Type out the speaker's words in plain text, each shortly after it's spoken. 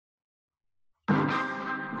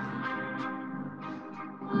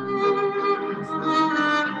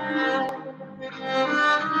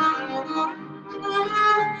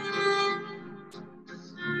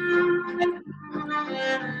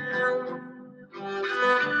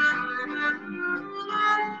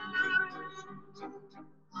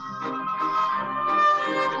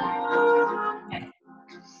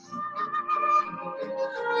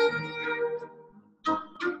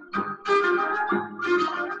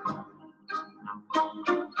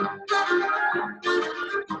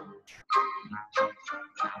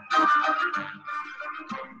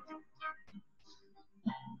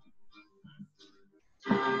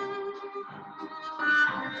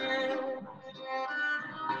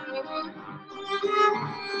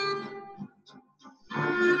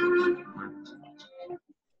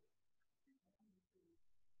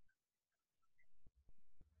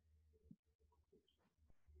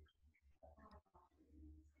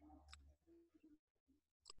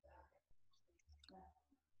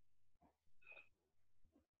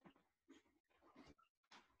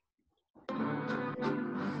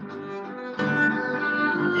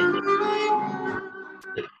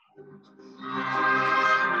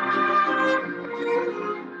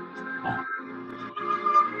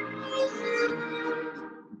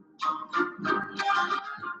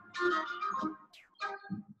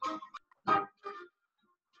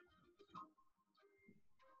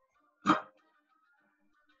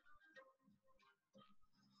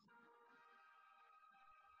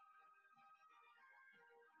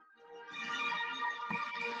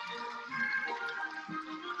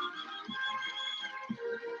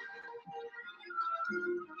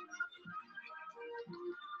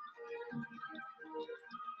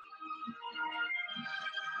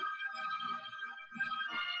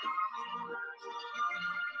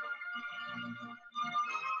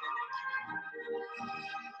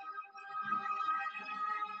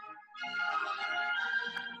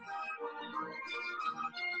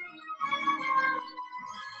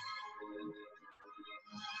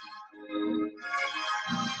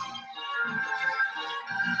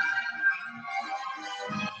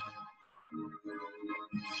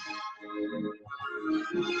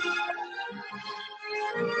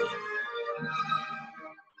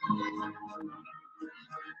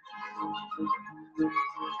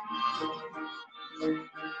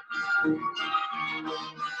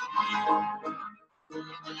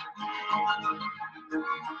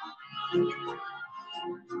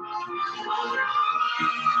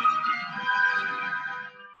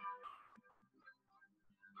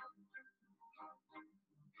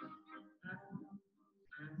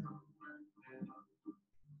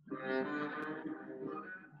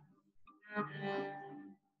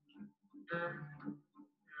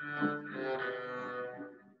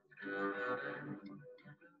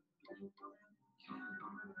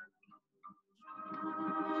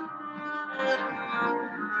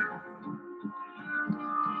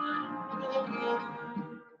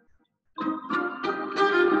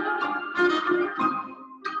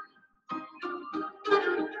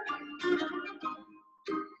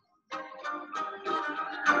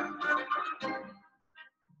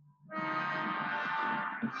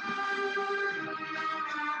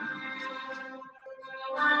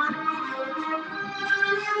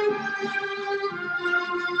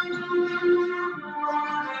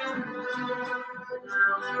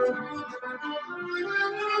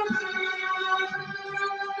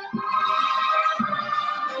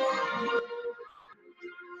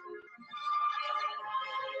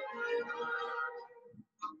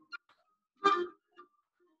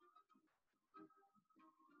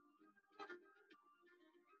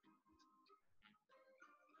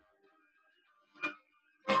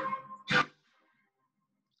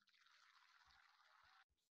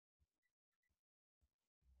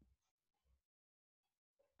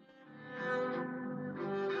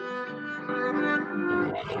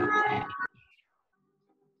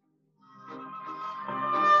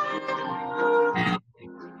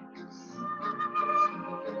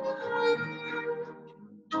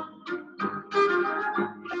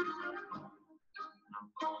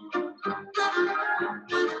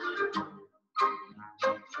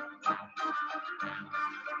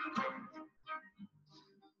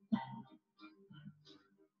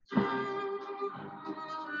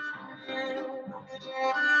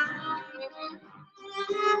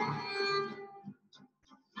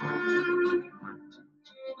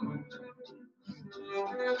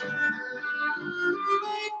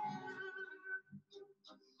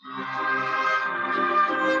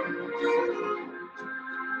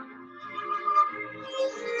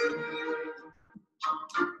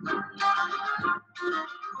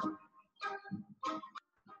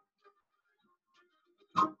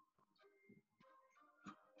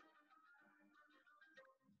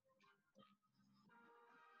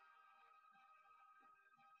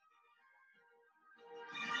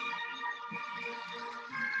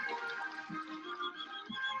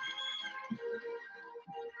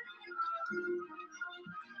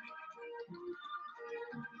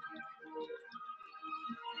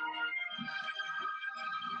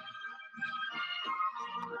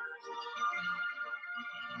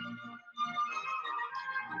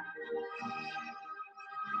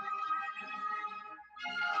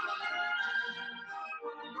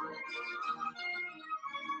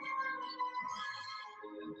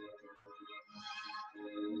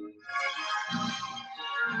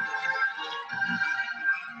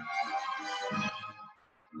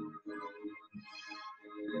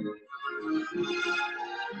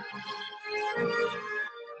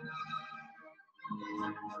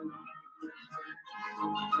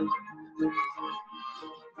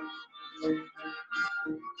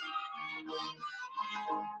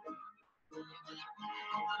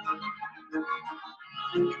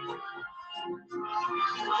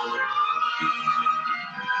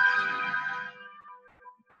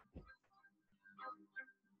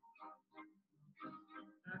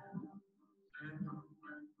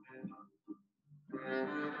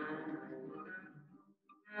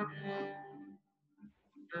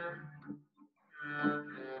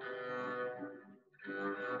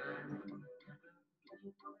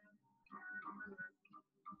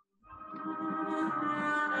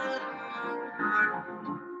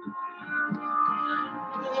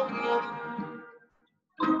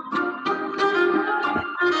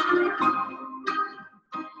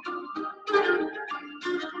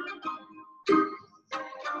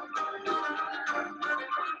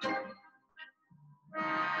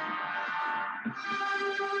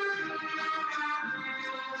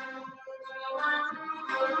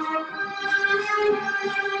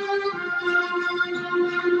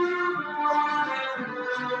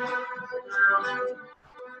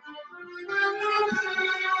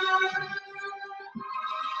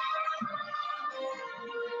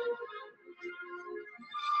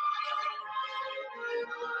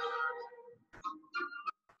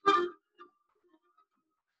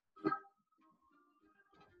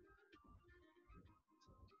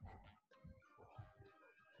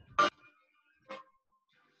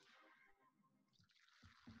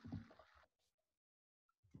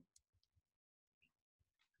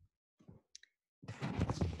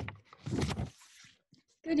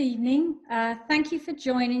Good evening. Thank you for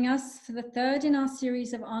joining us for the third in our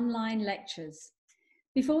series of online lectures.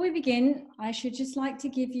 Before we begin, I should just like to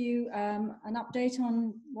give you an update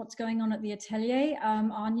on what's going on at the Atelier.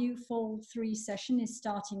 Our new Fall 3 session is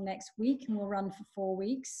starting next week and will run for 4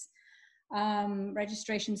 weeks.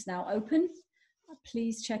 Registration's now open.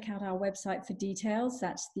 Please check out our website for details.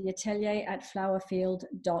 That's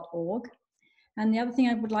theatelier@flowerfield.org. And the other thing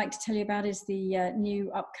I would like to tell you about is the new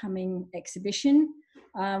upcoming exhibition.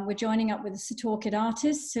 We're joining up with the St. Orchid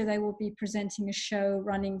artists, so they will be presenting a show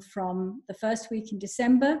running from the first week in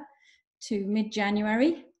December to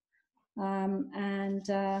mid-January.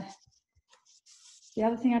 The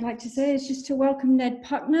other thing I'd like to say is just to welcome Ned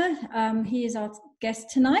Puchner. He is our guest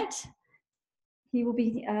tonight. He will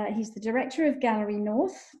be, he's the director of Gallery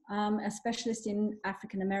North, a specialist in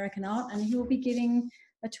African American art, and he will be giving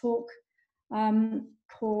a talk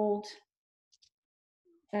called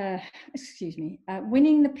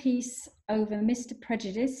Winning the Peace Over Mr.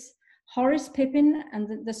 Prejudice, Horace Pippin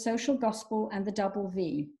and the Social Gospel and the Double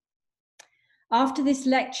V. After this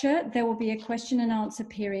lecture, there will be a question and answer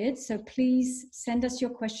period, so please send us your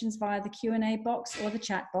questions via the Q&A box or the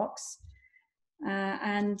chat box.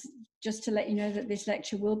 And just to let you know that this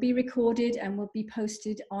lecture will be recorded and will be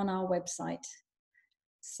posted on our website.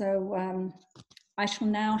 So I shall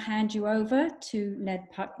now hand you over to Ned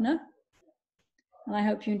Puchner. And I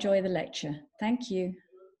hope you enjoy the lecture. Thank you.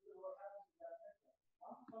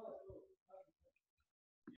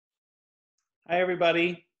 Hi,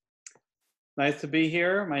 everybody. Nice to be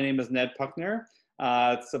here. My name is Ned Puchner.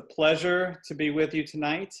 It's a pleasure to be with you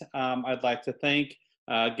tonight. I'd like to thank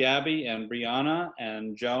Gabby and Brianna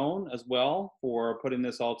and Joan as well for putting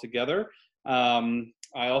this all together. I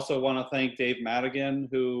also want to thank Dave Madigan,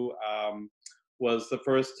 who was the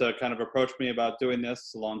first to kind of approach me about doing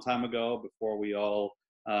this a long time ago before we all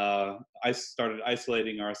started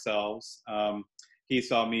isolating ourselves. He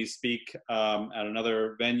saw me speak at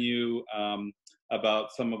another venue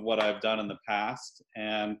about some of what I've done in the past,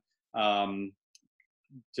 and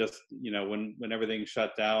just, you know, when everything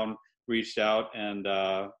shut down, reached out and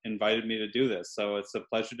invited me to do this. So it's a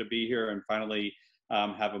pleasure to be here and finally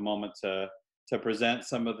have a moment to present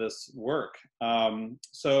some of this work.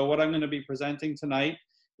 So what I'm going to be presenting tonight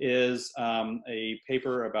is a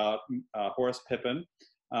paper about Horace Pippin.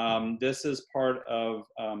 This is part of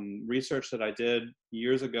research that I did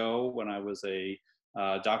years ago when I was a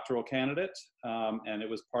doctoral candidate, and it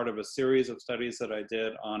was part of a series of studies that I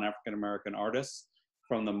did on African American artists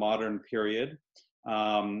from the modern period,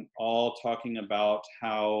 all talking about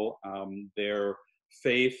how their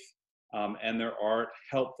faith and their art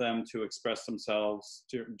helped them to express themselves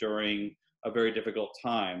during a very difficult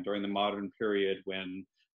time, during the modern period when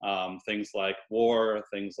things like war,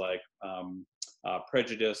 things like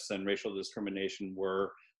prejudice and racial discrimination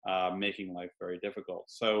were making life very difficult.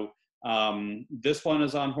 So this one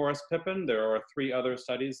is on Horace Pippin. There are 3 other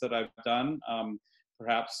studies that I've done.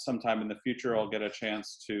 Perhaps sometime in the future I'll get a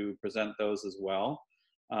chance to present those as well.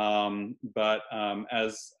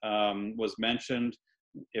 As was mentioned,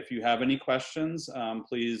 If you have any questions,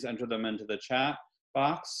 please enter them into the chat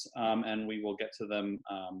box, and we will get to them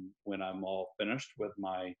when I'm all finished with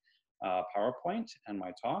my PowerPoint and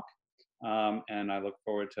my talk. And I look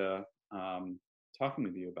forward to talking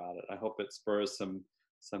with you about it. I hope it spurs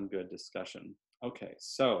some good discussion. Okay,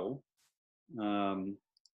 so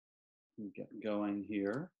get going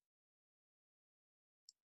here.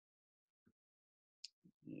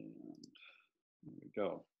 And there we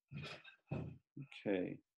go.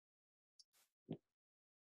 Okay.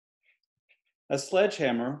 A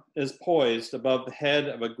sledgehammer is poised above the head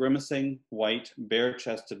of a grimacing, white,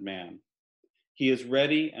 bare-chested man. He is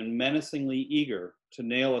ready and menacingly eager to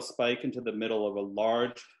nail a spike into the middle of a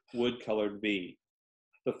large, wood-colored V,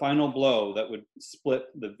 the final blow that would split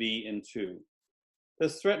the V in two.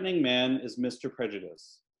 This threatening man is Mr.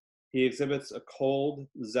 Prejudice. He exhibits a cold,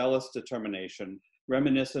 zealous determination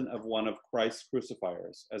reminiscent of one of Christ's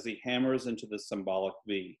crucifiers as he hammers into the symbolic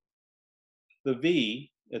V. The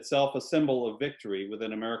V, itself a symbol of victory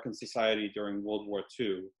within American society during World War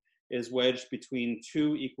II, is wedged between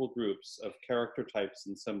two equal groups of character types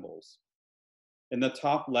and symbols. In the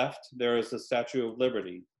top left, there is the Statue of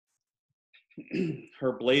Liberty.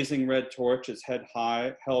 Her blazing red torch is held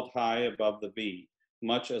high above the V,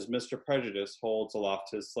 much as Mr. Prejudice holds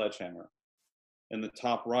aloft his sledgehammer. In the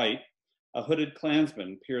top right, a hooded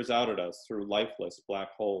Klansman peers out at us through lifeless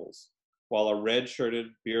black holes, while a red-shirted,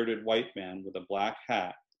 bearded white man with a black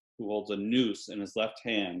hat, who holds a noose in his left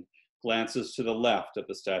hand, glances to the left at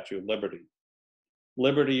the Statue of Liberty.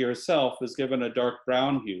 Liberty herself is given a dark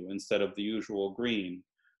brown hue instead of the usual green,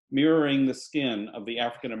 mirroring the skin of the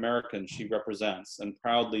African American she represents and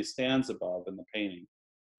proudly stands above in the painting.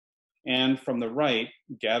 And from the right,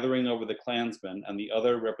 gathering over the Klansmen and the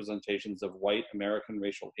other representations of white American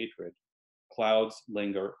racial hatred, clouds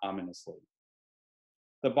linger ominously.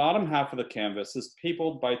 The bottom half of the canvas is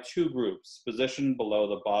peopled by two groups positioned below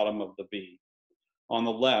the bottom of the V. On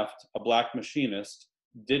the left, a black machinist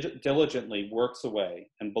diligently works away,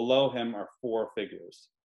 and below him are four figures.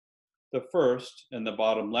 The first, in the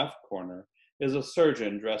bottom left corner, is a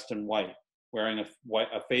surgeon dressed in white, wearing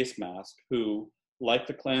a face mask, who, like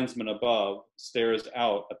the Klansman above, stares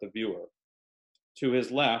out at the viewer. To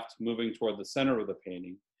his left, moving toward the center of the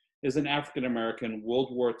painting, is an African-American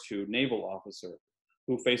World War II naval officer,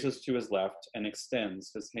 who faces to his left and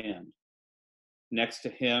extends his hand. Next to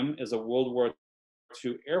him is a World War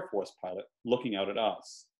II Air Force pilot looking out at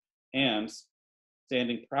us. And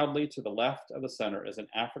standing proudly to the left of the center is an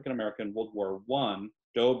African-American World War I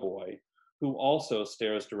doughboy who also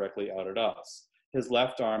stares directly out at us, his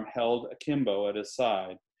left arm held akimbo at his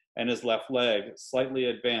side and his left leg slightly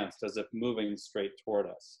advanced as if moving straight toward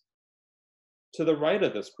us. To the right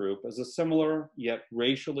of this group is a similar yet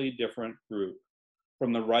racially different group.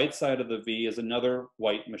 From the right side of the V is another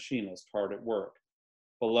white machinist hard at work.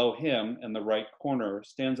 Below him, in the right corner,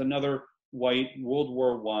 stands another white World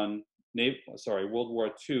War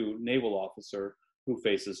II naval officer who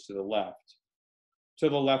faces to the left. To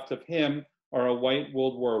the left of him are a white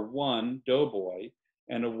World War I doughboy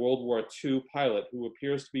and a World War II pilot who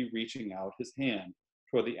appears to be reaching out his hand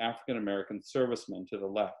toward the African-American serviceman to the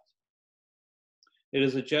left. It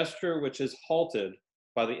is a gesture which is halted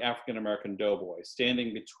by the African-American doughboy,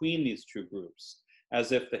 standing between these two groups,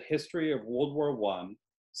 as if the history of World War I,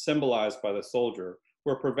 symbolized by the soldier,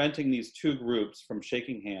 were preventing these two groups from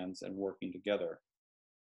shaking hands and working together.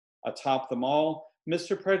 Atop them all,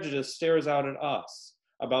 Mr. Prejudice stares out at us,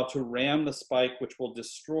 about to ram the spike which will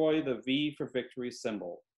destroy the V for Victory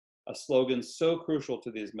symbol, a slogan so crucial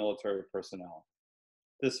to these military personnel.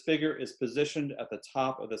 This figure is positioned at the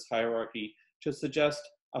top of this hierarchy to suggest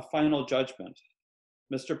a final judgment.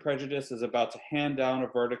 Mr. Prejudice is about to hand down a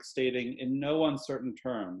verdict stating in no uncertain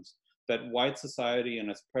terms that white society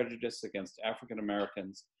and its prejudice against African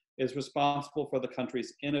Americans is responsible for the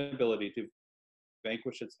country's inability to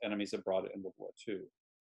vanquish its enemies abroad in World War II.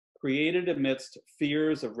 Created amidst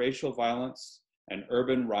fears of racial violence and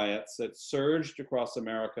urban riots that surged across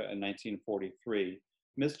America in 1943,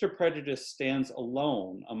 Mr. Prejudice stands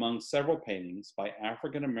alone among several paintings by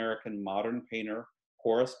African-American modern painter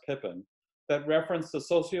Horace Pippin that reference the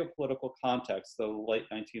socio-political context of the late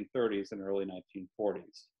 1930s and early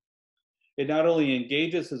 1940s. It not only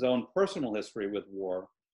engages his own personal history with war,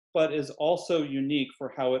 but is also unique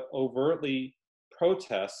for how it overtly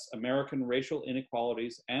protests American racial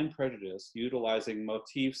inequalities and prejudice, utilizing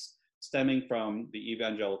motifs stemming from the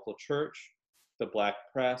evangelical church, the Black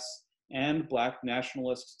press, and Black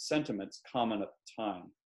nationalist sentiments common at the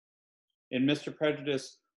time. In Mr.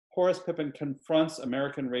 Prejudice, Horace Pippin confronts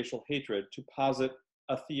American racial hatred to posit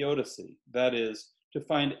a theodicy, that is, to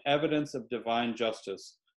find evidence of divine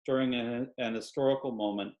justice during an historical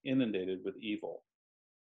moment inundated with evil.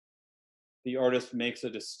 The artist makes a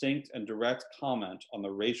distinct and direct comment on the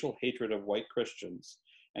racial hatred of white Christians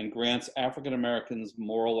and grants African Americans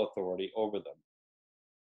moral authority over them.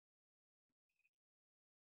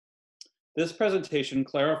 This presentation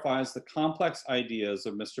clarifies the complex ideas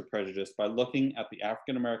of Mr. Prejudice by looking at the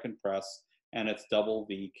African American press and its Double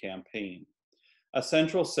V campaign. A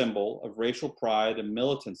central symbol of racial pride and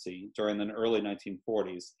militancy during the early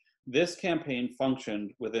 1940s, this campaign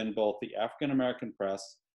functioned within both the African American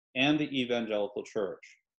press and the evangelical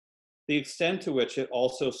church. The extent to which it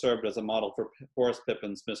also served as a model for Horace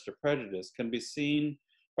Pippin's Mr. Prejudice can be seen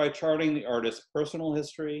by charting the artist's personal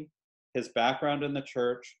history, his background in the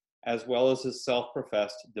church, as well as his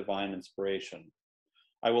self-professed divine inspiration.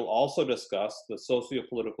 I will also discuss the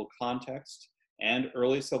socio-political context and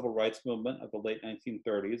early civil rights movement of the late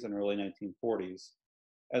 1930s and early 1940s,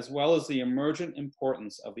 as well as the emergent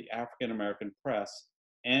importance of the African American press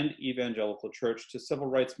and evangelical church to civil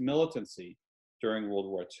rights militancy during World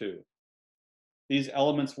War II. These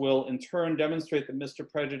elements will in turn demonstrate that Mr.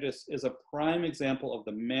 Prejudice is a prime example of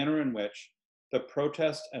the manner in which the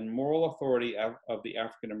protest and moral authority of the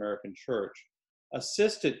African American church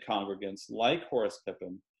assisted congregants like Horace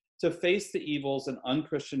Pippin to face the evils and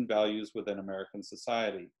unchristian values within American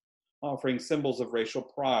society. Offering symbols of racial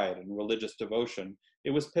pride and religious devotion,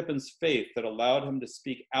 it was Pippin's faith that allowed him to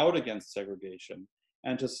speak out against segregation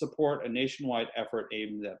and to support a nationwide effort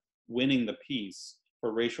aimed at winning the peace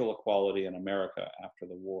for racial equality in America after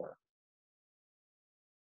the war.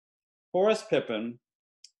 Horace Pippin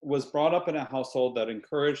was brought up in a household that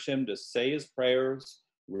encouraged him to say his prayers,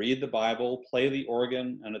 read the Bible, play the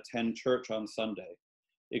organ, and attend church on Sunday.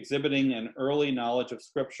 Exhibiting an early knowledge of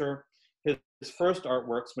Scripture, his first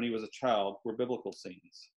artworks when he was a child were biblical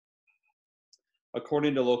scenes.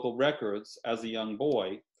 According to local records, as a young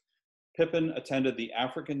boy, Pippin attended the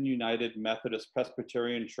African United Methodist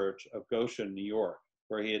Presbyterian Church of Goshen, New York,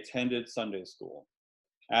 where he attended Sunday school.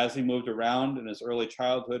 As he moved around in his early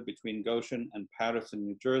childhood between Goshen and Paterson,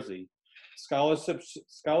 New Jersey,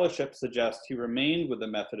 scholarship suggests he remained with the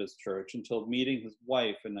Methodist Church until meeting his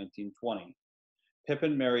wife in 1920.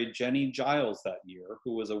 Pippin married Jenny Giles that year,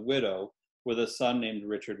 who was a widow with a son named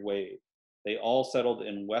Richard Wade. They all settled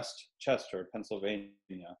in Westchester, Pennsylvania,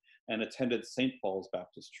 and attended St. Paul's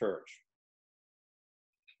Baptist Church.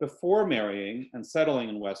 Before marrying and settling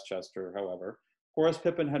in Westchester, however, Horace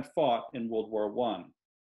Pippin had fought in World War I.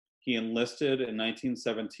 He enlisted in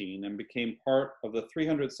 1917 and became part of the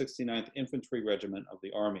 369th Infantry Regiment of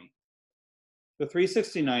the Army. The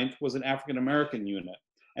 369th was an African American unit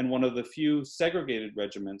and one of the few segregated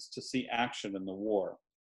regiments to see action in the war.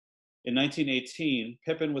 In 1918,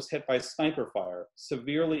 Pippin was hit by sniper fire,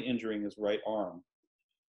 severely injuring his right arm.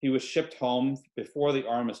 He was shipped home before the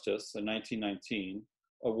armistice in 1919,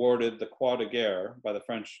 awarded the Croix de Guerre by the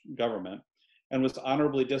French government, and was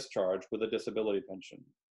honorably discharged with a disability pension.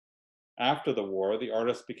 After the war, the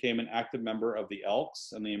artist became an active member of the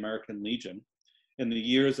Elks and the American Legion. In the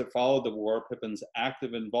years that followed the war, Pippin's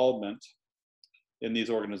active involvement in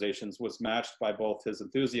these organizations was matched by both his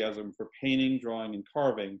enthusiasm for painting, drawing, and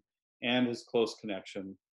carving, and his close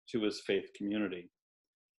connection to his faith community.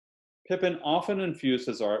 Pippin often infused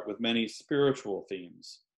his art with many spiritual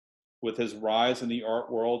themes. With his rise in the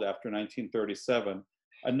art world after 1937,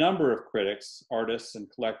 a number of critics, artists,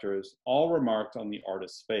 and collectors all remarked on the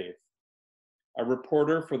artist's faith. A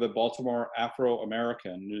reporter for the Baltimore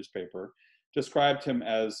Afro-American newspaper described him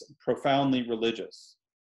as profoundly religious.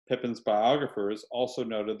 Pippin's biographers also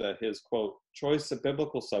noted that his, quote, choice of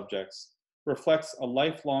biblical subjects reflects a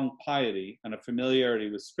lifelong piety and a familiarity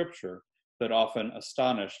with scripture that often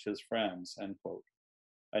astonished his friends, end quote.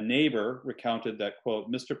 A neighbor recounted that,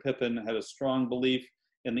 quote, Mr. Pippin had a strong belief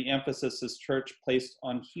in the emphasis his church placed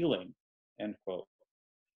on healing, end quote.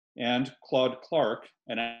 And Claude Clark,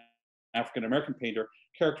 an African-American painter,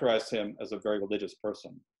 characterized him as a very religious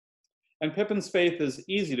person. And Pippin's faith is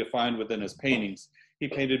easy to find within his paintings. He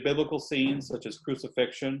painted biblical scenes such as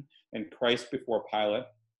crucifixion and Christ before Pilate.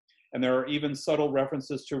 And there are even subtle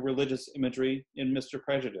references to religious imagery in Mr.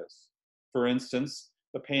 Prejudice. For instance,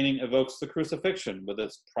 the painting evokes the crucifixion with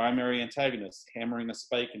its primary antagonist hammering a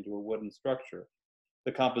spike into a wooden structure.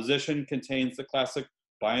 The composition contains the classic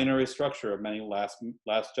binary structure of many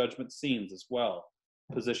Last Judgment scenes as well,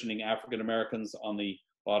 positioning African Americans on the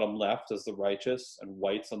bottom left as the righteous and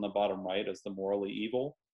whites on the bottom right as the morally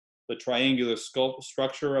evil. The triangular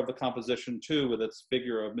structure of the composition, too, with its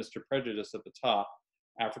figure of Mr. Prejudice at the top,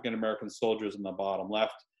 African American soldiers in the bottom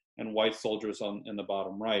left, and white soldiers in the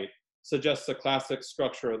bottom right, suggests the classic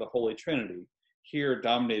structure of the Holy Trinity, here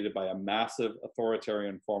dominated by a massive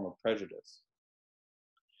authoritarian form of prejudice.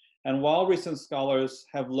 And while recent scholars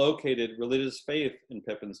have located religious faith in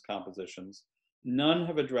Pippin's compositions, none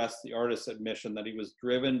have addressed the artist's admission that he was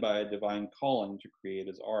driven by a divine calling to create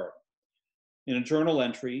his art. In a journal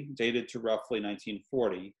entry dated to roughly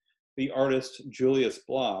 1940, the artist Julius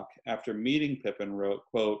Bloch, after meeting Pippin, wrote,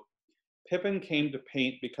 quote, "Pippin came to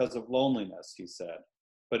paint because of loneliness," he said,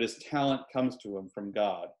 "but his talent comes to him from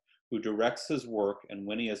God, who directs his work, and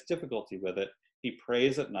when he has difficulty with it, he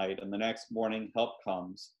prays at night, and the next morning help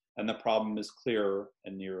comes, and the problem is clearer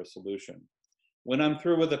and nearer solution. When I'm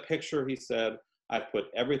through with a picture," he said, "I've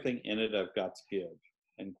put everything in it I've got to give,"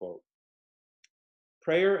 end quote.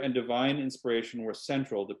 Prayer and divine inspiration were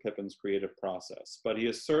central to Pippin's creative process, but he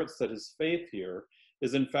asserts that his faith here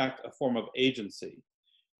is in fact a form of agency.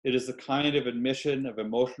 It is the kind of admission of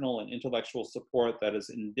emotional and intellectual support that is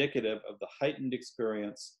indicative of the heightened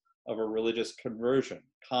experience of a religious conversion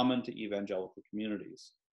common to evangelical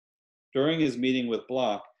communities. During his meeting with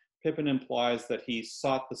Bloch, Pippin implies that he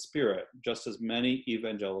sought the Spirit, just as many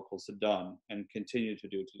evangelicals had done and continue to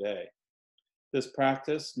do today. This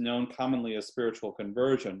practice, known commonly as spiritual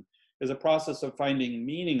conversion, is a process of finding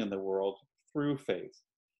meaning in the world through faith.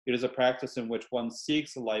 It is a practice in which one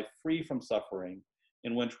seeks a life free from suffering,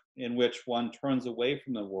 in which one turns away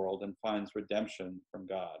from the world and finds redemption from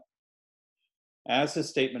God. As his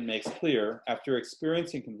statement makes clear, after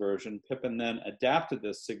experiencing conversion, Pippin then adapted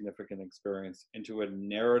this significant experience into a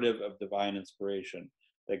narrative of divine inspiration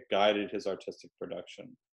that guided his artistic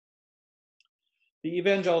production. The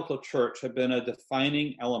evangelical church had been a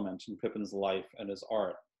defining element in Pippin's life and his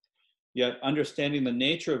art. Yet understanding the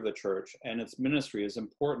nature of the church and its ministry is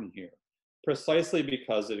important here, precisely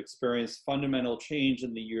because it experienced fundamental change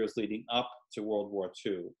in the years leading up to World War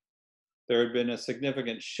II. There had been a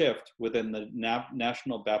significant shift within the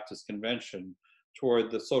National Baptist Convention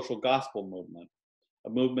toward the social gospel movement, a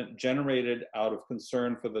movement generated out of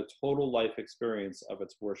concern for the total life experience of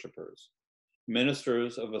its worshipers.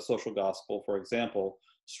 Ministers of the social gospel, for example,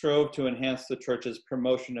 strove to enhance the church's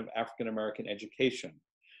promotion of African American education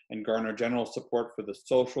and garner general support for the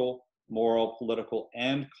social, moral, political,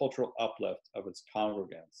 and cultural uplift of its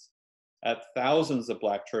congregants. At thousands of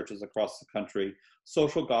Black churches across the country,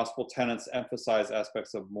 social gospel tenets emphasize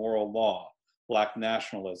aspects of moral law, Black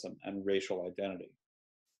nationalism, and racial identity.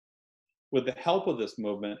 With the help of this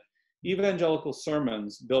movement, evangelical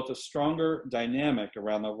sermons built a stronger dynamic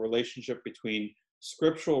around the relationship between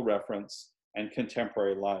scriptural reference and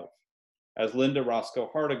contemporary life. As Linda Roscoe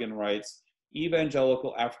Hartigan writes,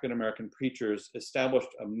 evangelical African American preachers established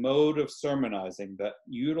a mode of sermonizing that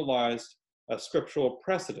utilized a scriptural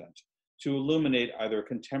precedent to illuminate either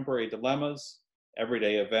contemporary dilemmas,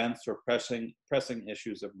 everyday events, or pressing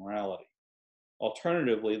issues of morality.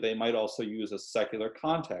 Alternatively, they might also use a secular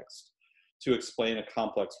context to explain a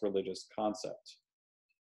complex religious concept.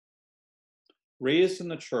 Raised in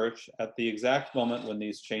the church at the exact moment when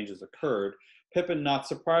these changes occurred, Pippin, not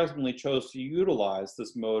surprisingly, chose to utilize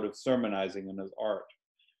this mode of sermonizing in his art.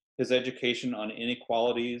 His education on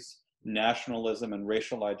inequalities, nationalism, and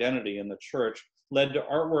racial identity in the church led to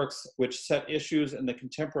artworks which set issues in the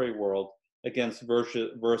contemporary world against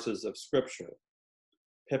verses of scripture.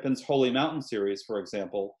 Pippin's Holy Mountain series, for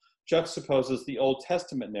example, juxtaposes the Old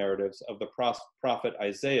Testament narratives of the prophet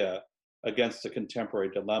Isaiah against a contemporary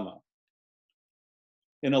dilemma.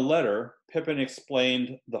 In a letter, Pippin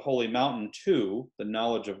explained the Holy Mountain to the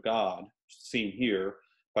knowledge of God, seen here,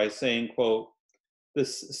 by saying, quote,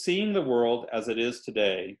 "Seeing the world as it is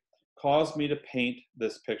today caused me to paint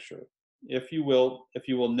this picture. If you will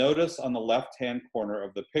notice on the left-hand corner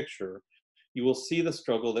of the picture, you will see the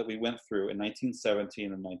struggle that we went through in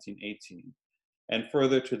 1917 and 1918. And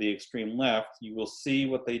further to the extreme left, you will see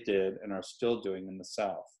what they did and are still doing in the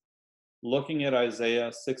South. Looking at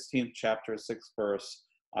Isaiah 16th chapter, 6th verse,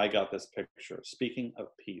 I got this picture, speaking of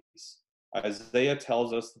peace. Isaiah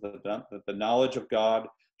tells us that the knowledge of God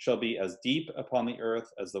shall be as deep upon the earth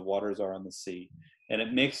as the waters are on the sea. And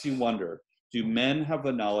it makes you wonder, do men have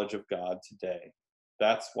the knowledge of God today?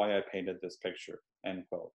 That's why I painted this picture," end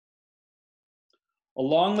quote.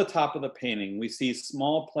 Along the top of the painting, we see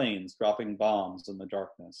small planes dropping bombs in the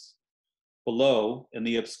darkness. Below, in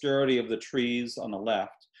the obscurity of the trees on the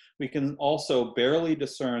left, we can also barely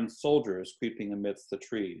discern soldiers creeping amidst the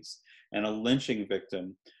trees and a lynching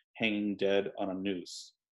victim hanging dead on a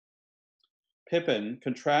noose. Pippin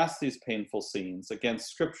contrasts these painful scenes against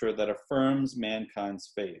scripture that affirms mankind's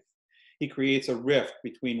faith. He creates a rift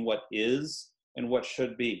between what is and what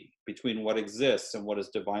should be, between what exists and what is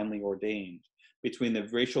divinely ordained, between the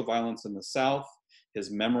racial violence in the South,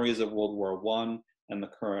 his memories of World War I, and the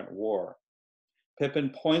current war.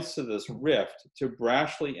 Pippin points to this rift to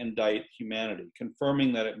brashly indict humanity,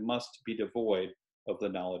 confirming that it must be devoid of the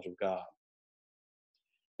knowledge of God.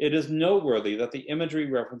 It is noteworthy that the imagery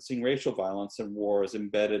referencing racial violence and war is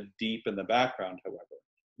embedded deep in the background, however,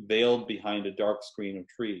 veiled behind a dark screen of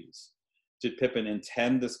trees. Did Pippin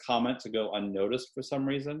intend this comment to go unnoticed for some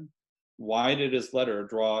reason? Why did his letter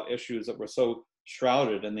draw out issues that were so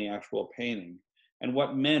shrouded in the actual painting? And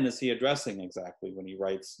what men is he addressing exactly when he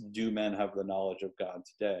writes, "Do men have the knowledge of God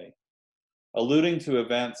today?" Alluding to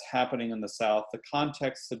events happening in the South, the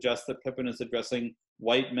context suggests that Pippin is addressing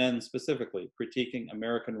white men specifically, critiquing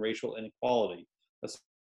American racial inequality,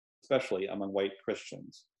 especially among white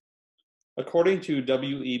Christians. According to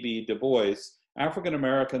W.E.B. Du Bois, African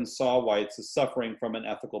Americans saw whites as suffering from an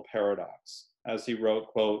ethical paradox. As he wrote,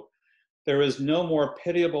 quote, "There is no more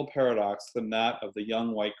pitiable paradox than that of the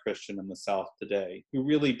young white Christian in the South today, who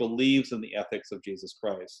really believes in the ethics of Jesus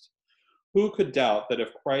Christ. Who could doubt that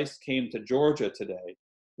if Christ came to Georgia today,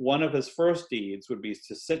 one of his first deeds would be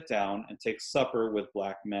to sit down and take supper with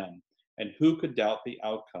black men, and who could doubt the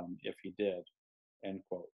outcome if he did?" End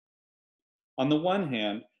quote. On the one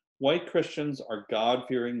hand, white Christians are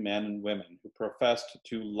God-fearing men and women who professed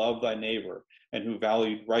to love thy neighbor and who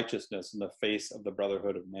valued righteousness in the face of the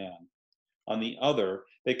brotherhood of man. On the other,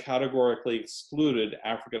 they categorically excluded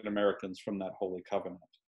African Americans from that holy covenant.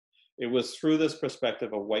 It was through this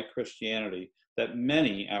perspective of white Christianity that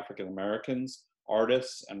many African Americans,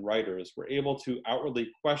 artists, and writers were able to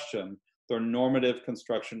outwardly question their normative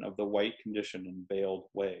construction of the white condition in veiled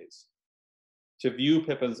ways. To view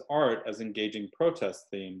Pippin's art as engaging protest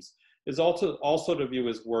themes is also to view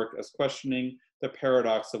his work as questioning the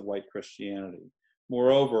paradox of white Christianity.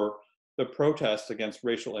 Moreover, the protest against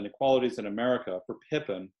racial inequalities in America for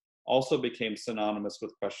Pippin also became synonymous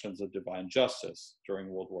with questions of divine justice during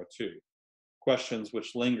World War II, questions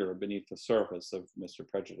which linger beneath the surface of Mr.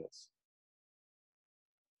 Prejudice.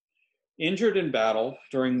 Injured in battle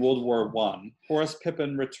during World War I, Horace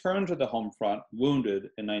Pippin returned to the home front wounded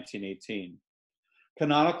in 1918.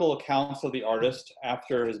 Canonical accounts of the artist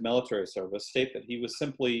after his military service state that he was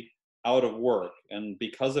simply out of work and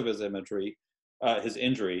because of his injury,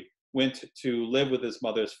 went to live with his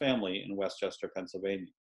mother's family in Westchester, Pennsylvania.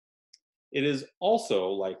 It is also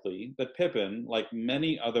likely that Pippin, like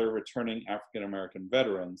many other returning African-American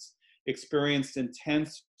veterans, experienced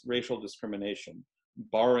intense racial discrimination,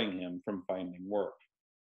 barring him from finding work.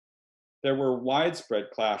 There were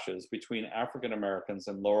widespread clashes between African Americans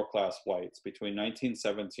and lower-class whites between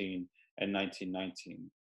 1917 and 1919.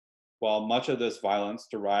 While much of this violence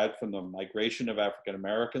derived from the migration of African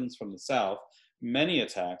Americans from the South, many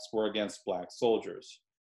attacks were against Black soldiers.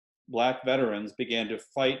 Black veterans began to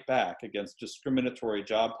fight back against discriminatory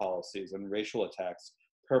job policies and racial attacks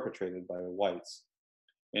perpetrated by whites.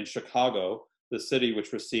 In Chicago, the city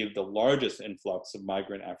which received the largest influx of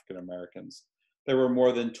migrant African Americans, there were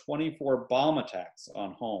more than 24 bomb attacks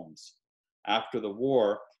on homes. After the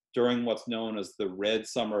war, during what's known as the Red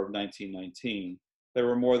Summer of 1919, there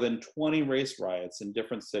were more than 20 race riots in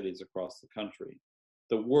different cities across the country.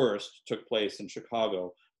 The worst took place in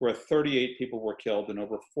Chicago, where 38 people were killed and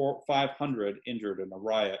over 500 injured in a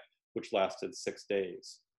riot which lasted 6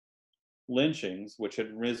 days. Lynchings, which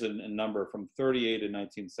had risen in number from 38 in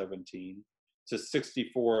 1917 to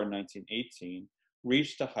 64 in 1918,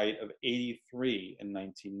 reached a height of 83 in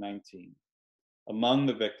 1919. Among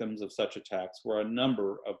the victims of such attacks were a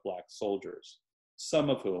number of Black soldiers, some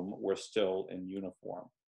of whom were still in uniform.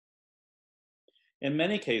 In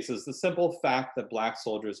many cases, the simple fact that Black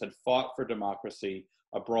soldiers had fought for democracy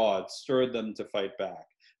abroad stirred them to fight back.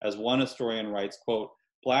 As one historian writes, quote,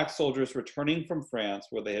 "Black soldiers returning from France,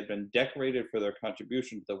 where they had been decorated for their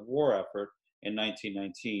contribution to the war effort in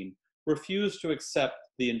 1919, refused to accept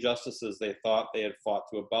the injustices they thought they had fought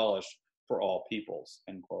to abolish for all peoples,"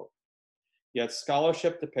 end quote. Yet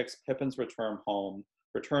scholarship depicts Pippin's return home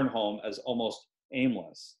as almost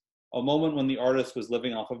aimless, a moment when the artist was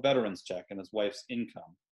living off a veteran's check and his wife's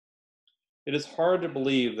income. It is hard to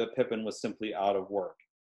believe that Pippin was simply out of work,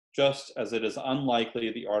 just as it is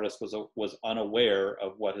unlikely the artist was unaware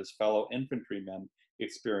of what his fellow infantrymen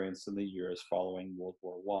experienced in the years following World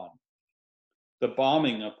War I. The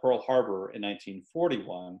bombing of Pearl Harbor in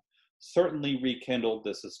 1941 certainly rekindled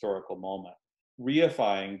this historical moment,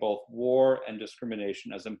 reifying both war and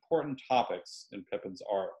discrimination as important topics in Pippin's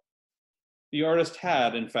art. The artist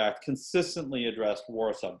had, in fact, consistently addressed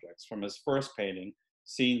war subjects, from his first painting,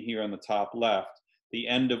 seen here on the top left, The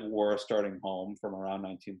End of War Starting Home from around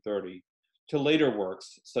 1930, to later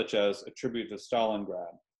works such as A Tribute to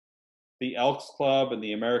Stalingrad. The Elks Club and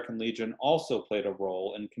the American Legion also played a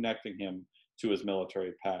role in connecting him to his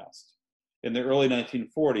military past. In the early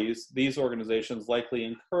 1940s, these organizations likely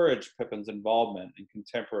encouraged Pippin's involvement in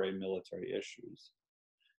contemporary military issues.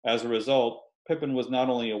 As a result, Pippin was not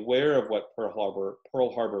only aware of what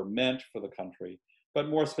Pearl Harbor meant for the country, but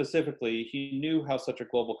more specifically, he knew how such a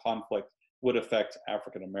global conflict would affect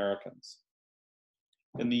African Americans.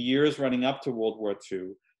 In the years running up to World War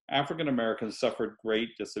II, African Americans suffered great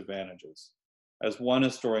disadvantages. As one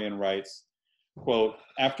historian writes, quote,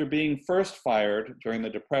 "After being first fired during the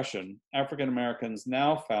Depression, African Americans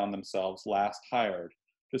now found themselves last hired,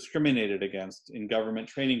 discriminated against in government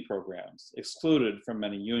training programs, excluded from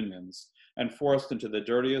many unions, and forced into the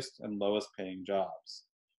dirtiest and lowest paying jobs.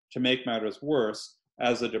 To make matters worse,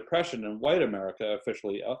 as the Depression in white America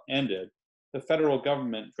officially ended, the federal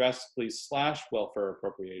government drastically slashed welfare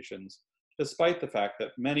appropriations, despite the fact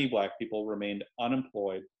that many Black people remained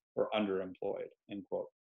unemployed or underemployed," end quote.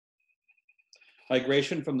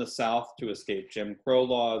 Migration from the South to escape Jim Crow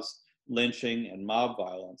laws, lynching, and mob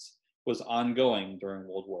violence was ongoing during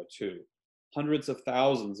World War II. Hundreds of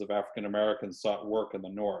thousands of African Americans sought work in the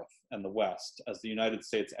North and the West as the United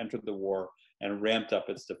States entered the war and ramped up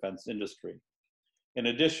its defense industry. In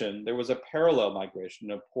addition, there was a parallel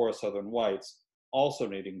migration of poor Southern whites also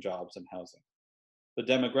needing jobs and housing. The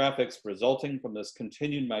demographics resulting from this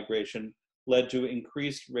continued migration led to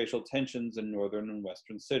increased racial tensions in northern and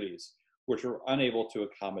western cities, which were unable to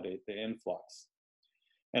accommodate the influx.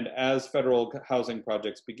 And as federal housing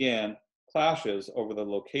projects began, clashes over the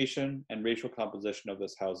location and racial composition of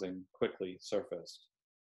this housing quickly surfaced.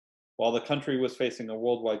 While the country was facing a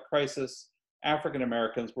worldwide crisis, African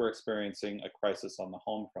Americans were experiencing a crisis on the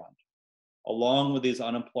home front. Along with these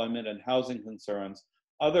unemployment and housing concerns,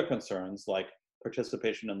 other concerns like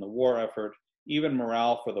participation in the war effort, even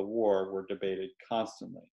morale for the war, were debated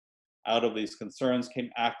constantly. Out of these concerns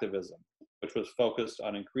came activism, which was focused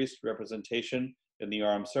on increased representation in the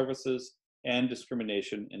armed services and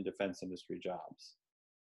discrimination in defense industry jobs.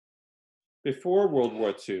 Before World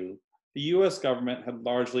War II, the US government had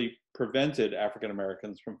largely prevented African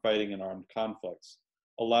Americans from fighting in armed conflicts,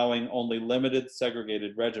 allowing only limited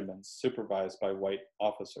segregated regiments supervised by white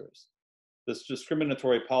officers. This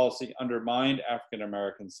discriminatory policy undermined African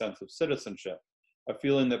Americans' sense of citizenship, a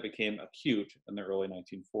feeling that became acute in the early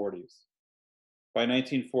 1940s. By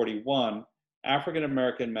 1941, African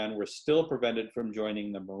American men were still prevented from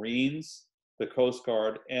joining the Marines, the Coast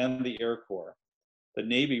Guard, and the Air Corps. The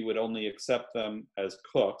Navy would only accept them as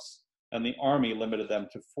cooks, and the Army limited them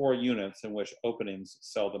to 4 units in which openings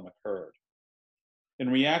seldom occurred.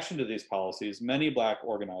 In reaction to these policies, many Black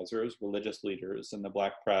organizers, religious leaders, and the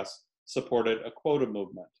Black press supported a quota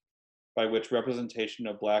movement, by which representation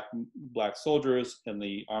of Black soldiers in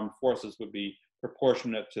the armed forces would be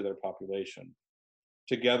proportionate to their population.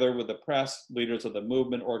 Together with the press, leaders of the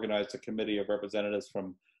movement organized a committee of representatives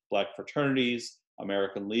from Black fraternities,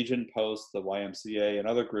 American Legion posts, the YMCA, and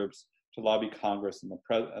other groups to lobby Congress and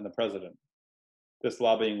the president. This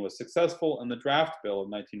lobbying was successful, and the draft bill of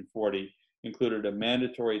 1940 included a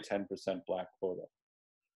mandatory 10% Black quota.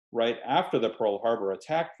 Right after the Pearl Harbor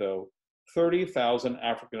attack, though, 30,000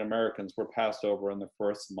 African Americans were passed over in the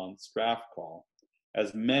first month's draft call,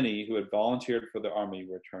 as many who had volunteered for the Army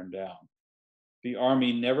were turned down. The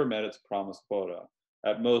Army never met its promised quota.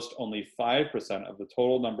 At most, only 5% of the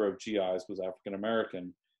total number of GIs was African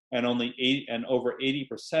American, and over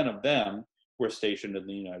 80% of them were stationed in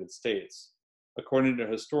the United States. According to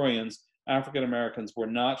historians, African Americans were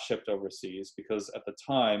not shipped overseas because at the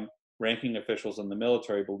time, ranking officials in the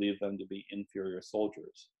military believed them to be inferior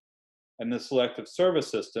soldiers. And the selective service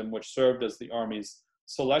system, which served as the Army's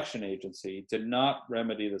selection agency, did not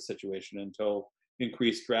remedy the situation until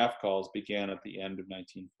increased draft calls began at the end of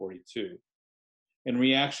 1942. In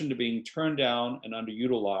reaction to being turned down and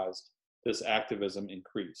underutilized, this activism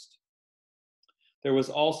increased. There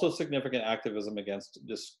was also significant activism against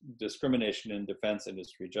discrimination in defense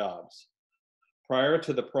industry jobs. Prior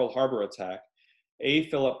to the Pearl Harbor attack, A.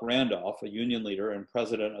 Philip Randolph, a union leader and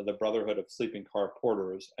president of the Brotherhood of Sleeping Car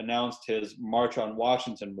Porters, announced his March on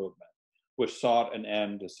Washington movement, which sought an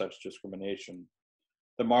end to such discrimination.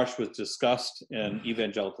 The march was discussed in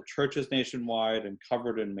evangelical churches nationwide and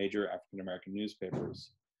covered in major African American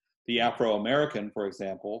newspapers. The Afro-American, for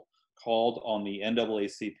example, called on the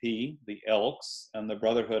NAACP, the Elks, and the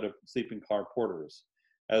Brotherhood of Sleeping Car Porters.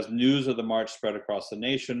 As news of the march spread across the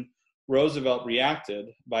nation, Roosevelt reacted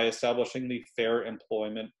by establishing the Fair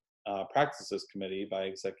Employment Practices Committee by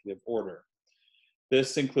executive order.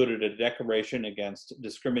 This included a declaration against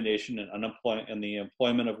discrimination and the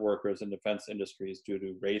employment of workers in defense industries due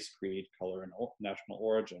to race, creed, color, and national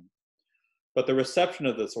origin. But the reception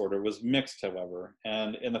of this order was mixed, however,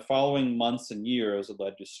 and in the following months and years, it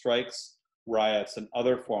led to strikes, riots, and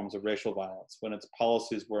other forms of racial violence when its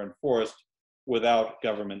policies were enforced without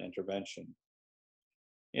government intervention.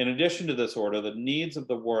 In addition to this order, the needs of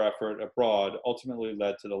the war effort abroad ultimately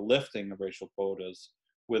led to the lifting of racial quotas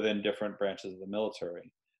within different branches of the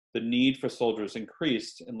military. The need for soldiers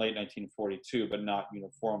increased in late 1942, but not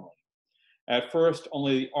uniformly. At first,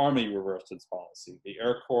 only the Army reversed its policy. The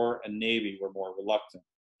Air Corps and Navy were more reluctant.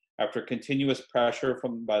 After continuous pressure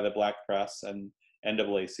by the Black Press and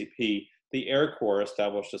NAACP, the Air Corps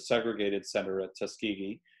established a segregated center at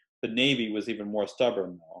Tuskegee. The Navy was even more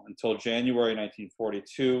stubborn, though. Until January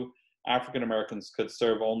 1942, African Americans could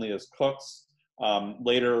serve only as cooks.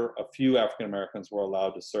 Later, a few African Americans were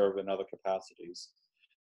allowed to serve in other capacities.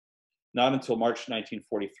 Not until March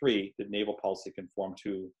 1943 did naval policy conform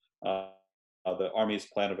to the Army's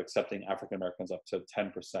plan of accepting African Americans up to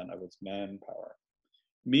 10% of its manpower.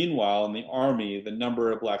 Meanwhile, in the Army, the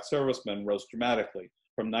number of Black servicemen rose dramatically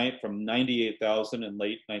from 98,000 in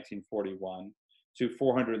late 1941 to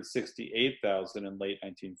 468,000 in late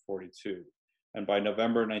 1942. And by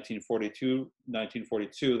November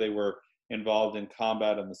 1942, they were involved in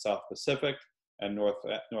combat in the South Pacific and North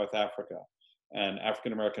Africa. And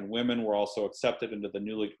African American women were also accepted into the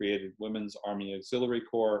newly created Women's Army Auxiliary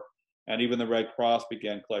Corps, and even the Red Cross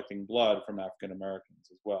began collecting blood from African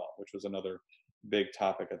Americans as well, which was another big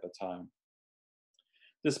topic at the time.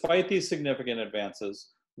 Despite these significant advances,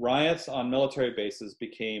 riots on military bases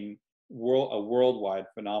became a worldwide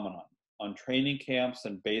phenomenon. On training camps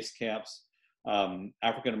and base camps,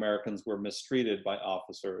 African Americans were mistreated by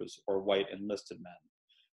officers or white enlisted men.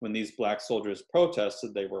 When these Black soldiers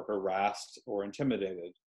protested, they were harassed or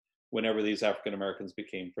intimidated. Whenever these African Americans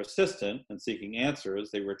became persistent in seeking answers,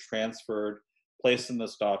 they were transferred, placed in the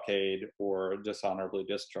stockade, or dishonorably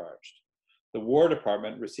discharged. The War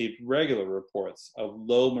Department received regular reports of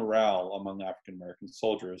low morale among African American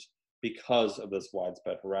soldiers because of this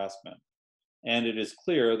widespread harassment. And it is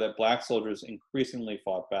clear that Black soldiers increasingly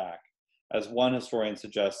fought back. As one historian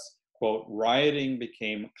suggests, quote, rioting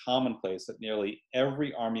became commonplace at nearly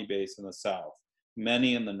every Army base in the South,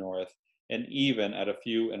 many in the North, and even at a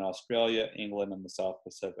few in Australia, England, and the South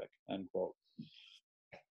Pacific, end quote.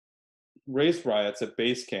 Race riots at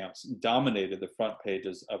base camps dominated the front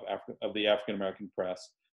pages of the African American press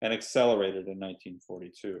and accelerated in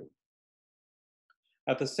 1942.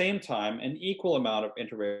 At the same time, an equal amount of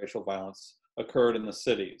interracial violence occurred in the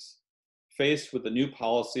cities. Faced with the new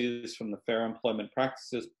policies from the Fair Employment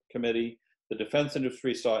Practices Committee, the defense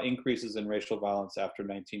industry saw increases in racial violence after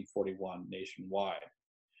 1941 nationwide.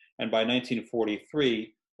 And by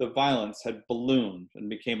 1943, the violence had ballooned and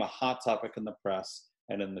became a hot topic in the press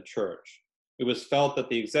and in the church. It was felt that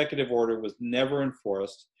the executive order was never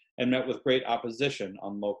enforced and met with great opposition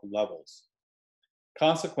on local levels.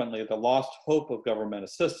 Consequently, the lost hope of government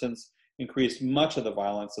assistance increased much of the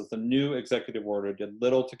violence as the new executive order did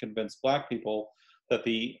little to convince Black people that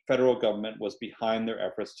the federal government was behind their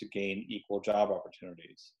efforts to gain equal job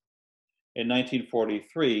opportunities. In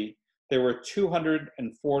 1943, there were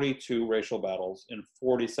 242 racial battles in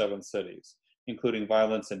 47 cities, including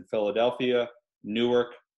violence in Philadelphia,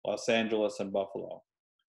 Newark, Los Angeles, and Buffalo.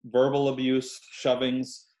 Verbal abuse,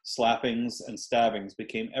 shovings, slappings, and stabbings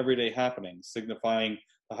became everyday happenings, signifying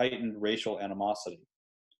the heightened racial animosity.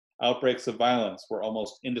 Outbreaks of violence were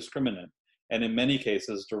almost indiscriminate, and in many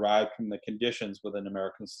cases derived from the conditions within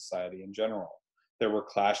American society in general. There were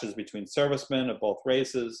clashes between servicemen of both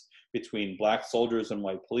races, between Black soldiers and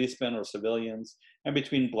white policemen or civilians, and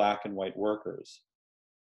between Black and white workers.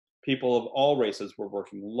 People of all races were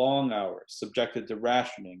working long hours, subjected to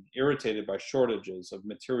rationing, irritated by shortages of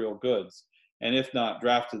material goods, and if not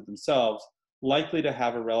drafted themselves, likely to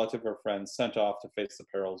have a relative or friend sent off to face the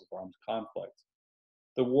perils of armed conflict.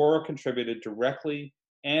 The war contributed directly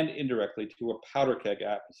and indirectly to a powder keg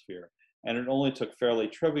atmosphere, and it only took fairly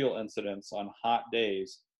trivial incidents on hot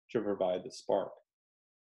days to provide the spark.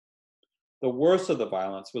 The worst of the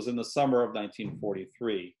violence was in the summer of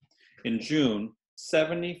 1943. In June,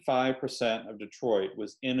 75% of Detroit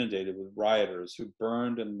was inundated with rioters who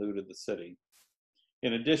burned and looted the city.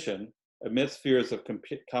 In addition, amidst fears of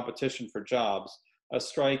competition for jobs, a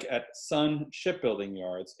strike at Sun shipbuilding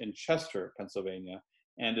yards in Chester, Pennsylvania,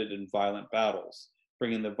 ended in violent battles,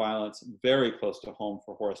 bringing the violence very close to home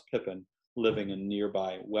for Horace Pippin, living in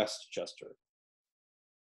nearby Westchester.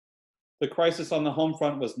 The crisis on the home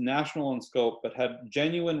front was national in scope, but had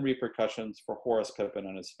genuine repercussions for Horace Pippin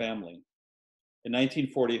and his family. In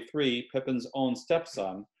 1943, Pippin's own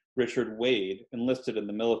stepson, Richard Wade, enlisted in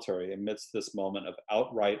the military amidst this moment of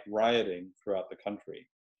outright rioting throughout the country.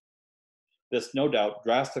 This no doubt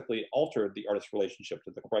drastically altered the artist's relationship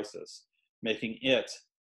to the crisis, making it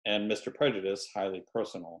and Mr. Prejudice highly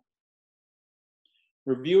personal.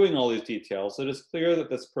 Reviewing all these details, it is clear that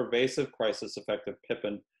this pervasive crisis affected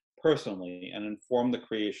Pippin personally and informed the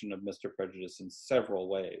creation of Mr. Prejudice in several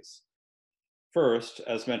ways. First,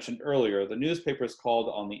 as mentioned earlier, the newspapers called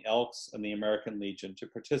on the Elks and the American Legion to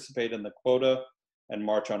participate in the Quota and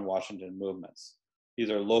March on Washington movements. These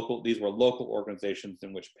were local organizations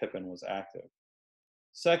in which Pippin was active.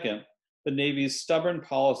 Second, the Navy's stubborn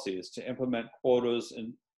policies to implement quotas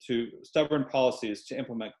until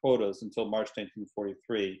March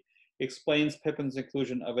 1943 explains Pippin's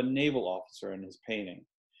inclusion of a naval officer in his painting.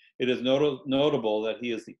 It is notable that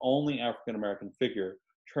he is the only African-American figure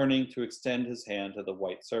turning to extend his hand to the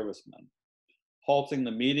white servicemen. Halting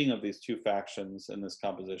the meeting of these two factions in this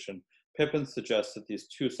composition, Pippin suggests that these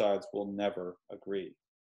two sides will never agree.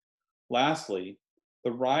 Lastly,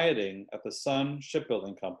 the rioting at the Sun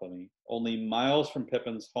Shipbuilding Company, only miles from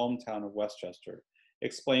Pippin's hometown of Westchester,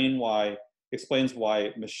 explains why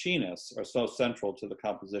machinists are so central to the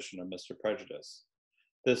composition of Mr. Prejudice.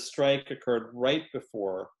 This strike occurred right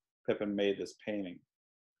before Pippin made this painting.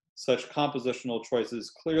 Such compositional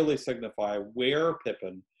choices clearly signify where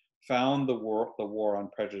Pippin found the war on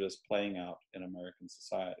prejudice playing out in American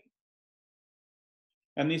society.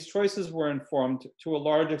 And these choices were informed to a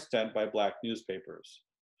large extent by Black newspapers.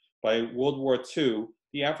 By World War II,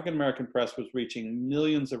 the African American press was reaching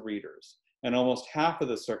millions of readers, and almost half of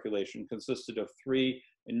the circulation consisted of three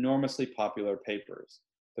enormously popular papers: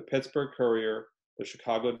 the Pittsburgh Courier, the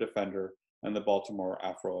Chicago Defender, and the Baltimore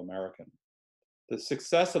Afro-American. The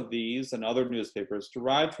success of these and other newspapers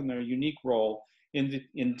derived from their unique role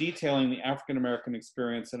in detailing the African American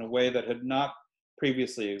experience in a way that had not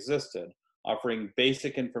previously existed, offering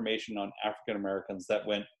basic information on African Americans that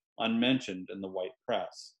went unmentioned in the white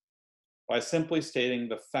press. By simply stating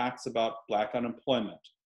the facts about Black unemployment,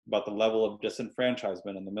 about the level of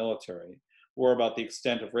disenfranchisement in the military, or about the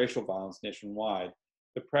extent of racial violence nationwide,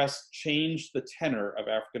 the press changed the tenor of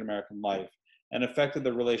African American life and affected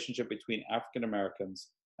the relationship between African Americans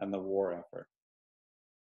and the war effort.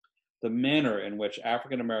 The manner in which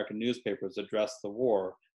African American newspapers addressed the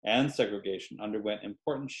war and segregation underwent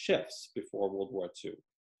important shifts before World War II.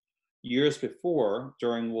 Years before,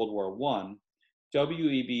 during World War I,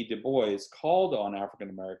 W.E.B. Du Bois called on African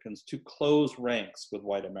Americans to close ranks with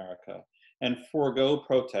white America and forego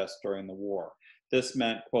protest during the war. This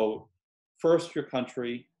meant, quote, "first your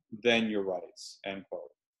country, then your rights," end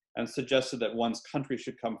quote, and suggested that one's country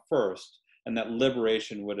should come first and that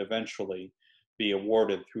liberation would eventually be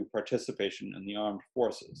awarded through participation in the armed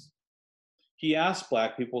forces. He asked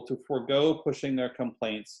Black people to forego pushing their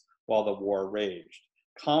complaints while the war raged,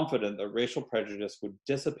 confident that racial prejudice would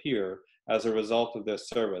disappear as a result of their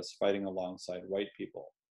service fighting alongside white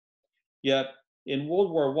people. Yet, in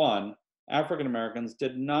World War I, African Americans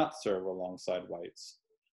did not serve alongside whites.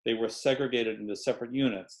 They were segregated into separate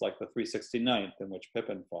units, like the 369th, in which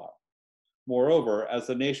Pippin fought. Moreover, as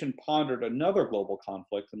the nation pondered another global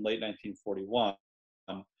conflict in late 1941,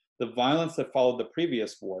 the violence that followed the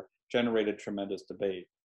previous war generated tremendous debate.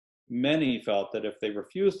 Many felt that if they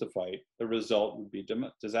refused to fight, the result would be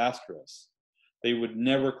disastrous. They would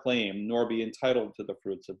never claim nor be entitled to the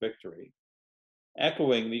fruits of victory.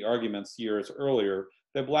 Echoing the arguments years earlier,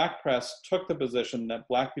 the Black press took the position that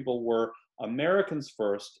Black people were Americans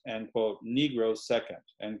first and, quote, Negroes second,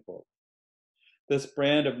 end quote. This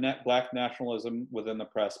brand of Black nationalism within the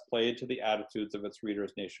press played to the attitudes of its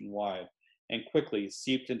readers nationwide and quickly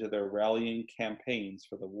seeped into their rallying campaigns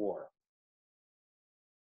for the war.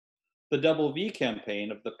 The Double V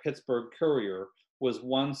campaign of the Pittsburgh Courier was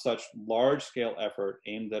one such large-scale effort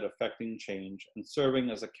aimed at effecting change and serving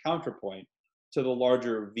as a counterpoint to the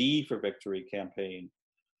larger V for Victory campaign.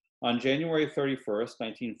 On January 31st,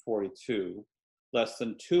 1942, less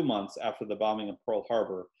than 2 months after the bombing of Pearl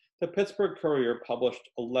Harbor, the Pittsburgh Courier published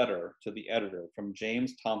a letter to the editor from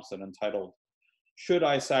James Thompson entitled, "Should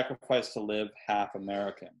I Sacrifice to Live Half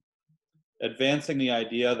American?" Advancing the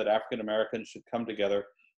idea that African Americans should come together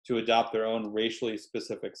to adopt their own racially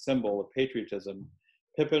specific symbol of patriotism,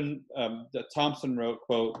 Thompson wrote,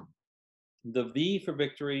 quote, "The V for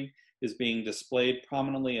Victory is being displayed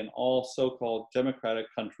prominently in all so-called democratic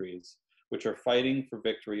countries which are fighting for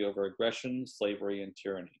victory over aggression, slavery, and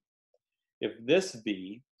tyranny. If this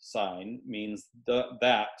V sign means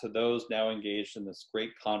that to those now engaged in this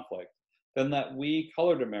great conflict, then let we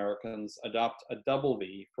colored Americans adopt a double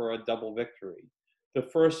V for a double victory. The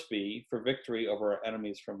first V for victory over our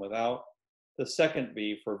enemies from without, the second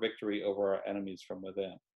V for victory over our enemies from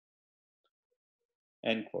within."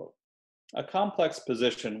 End quote. A complex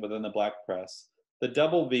position within the Black press, the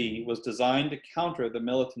double V was designed to counter the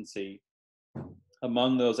militancy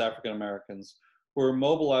among those African Americans who were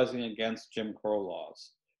mobilizing against Jim Crow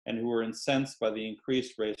laws and who were incensed by the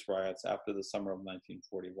increased race riots after the summer of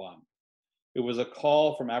 1941. It was a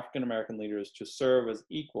call from African American leaders to serve as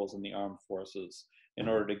equals in the armed forces in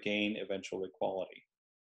order to gain eventual equality.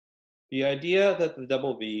 The idea of the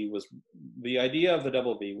double V was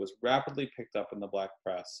rapidly picked up in the Black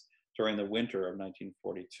press during the winter of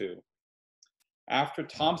 1942. After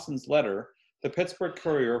Thompson's letter, the Pittsburgh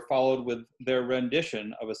Courier followed with their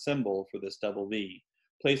rendition of a symbol for this double V,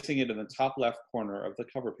 placing it in the top left corner of the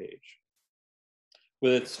cover page.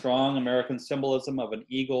 With its strong American symbolism of an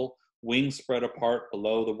eagle, wings spread apart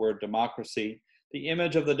below the word democracy, the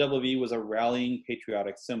image of the double V was a rallying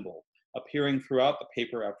patriotic symbol. Appearing throughout the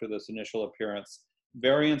paper after this initial appearance,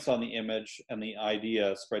 variants on the image and the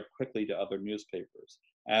idea spread quickly to other newspapers,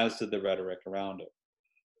 as did the rhetoric around it.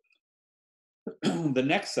 The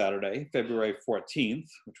next Saturday, February 14th,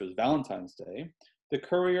 which was Valentine's Day, the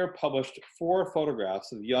Courier published 4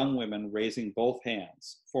 photographs of young women raising both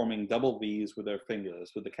hands, forming double V's with their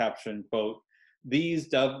fingers, with the caption, quote,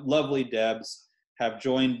 "These lovely Debs have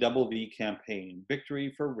joined double V campaign,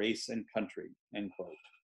 victory for race and country," end quote.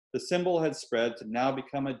 The symbol had spread to now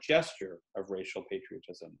become a gesture of racial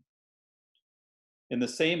patriotism. In the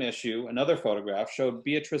same issue, another photograph showed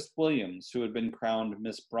Beatrice Williams, who had been crowned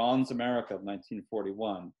Miss Bronze America of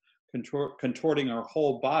 1941, contorting her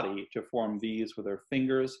whole body to form V's with her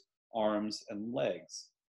fingers, arms, and legs.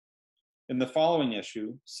 In the following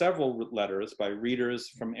issue, several letters by readers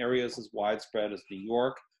from areas as widespread as New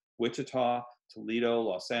York, Wichita, Toledo,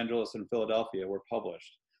 Los Angeles, and Philadelphia were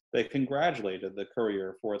published. They congratulated the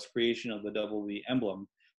Courier for its creation of the double V emblem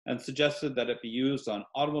and suggested that it be used on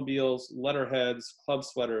automobiles, letterheads, club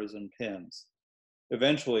sweaters, and pins.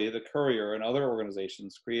 Eventually, the Courier and other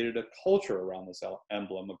organizations created a culture around this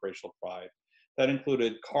emblem of racial pride that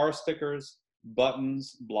included car stickers,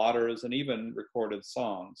 buttons, blotters, and even recorded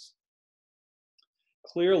songs.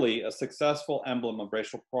 Clearly a successful emblem of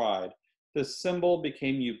racial pride, this symbol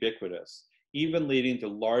became ubiquitous, even leading to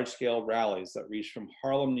large-scale rallies that reached from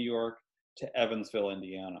Harlem, New York to Evansville,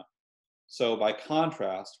 Indiana. So by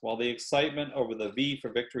contrast, while the excitement over the V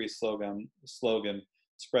for Victory slogan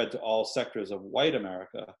spread to all sectors of white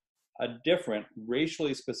America, a different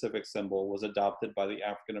racially specific symbol was adopted by the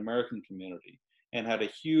African American community and had a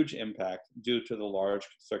huge impact due to the large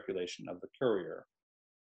circulation of the Courier.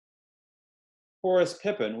 Horace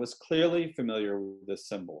Pippin was clearly familiar with this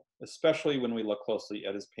symbol, especially when we look closely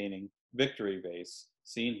at his painting Victory Vase,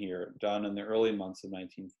 seen here, done in the early months of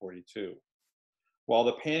 1942. While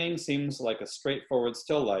the painting seems like a straightforward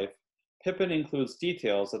still life, Pippin includes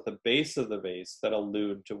details at the base of the vase that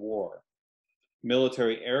allude to war.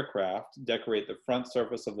 Military aircraft decorate the front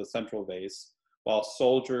surface of the central vase, while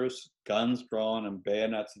soldiers, guns drawn, and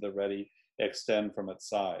bayonets at the ready extend from its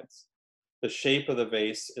sides. The shape of the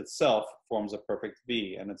vase itself forms a perfect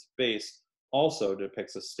V, and its base also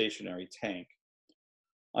depicts a stationary tank.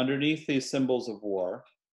 Underneath these symbols of war,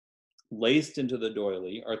 laced into the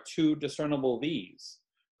doily, are 2 discernible V's.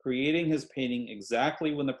 Creating his painting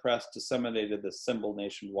exactly when the press disseminated this symbol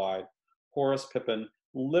nationwide, Horace Pippin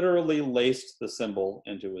literally laced the symbol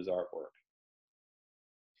into his artwork.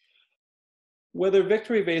 Whether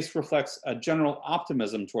Victory Vase reflects a general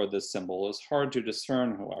optimism toward this symbol is hard to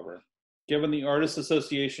discern, however. Given the artist's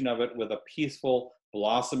association of it with a peaceful,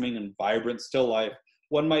 blossoming, and vibrant still life,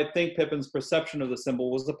 one might think Pippin's perception of the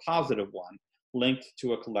symbol was a positive one, linked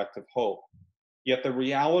to a collective hope. Yet the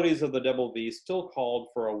realities of the double V still called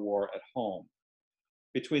for a war at home.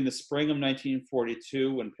 Between the spring of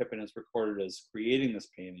 1942, when Pippin is recorded as creating this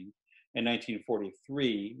painting, and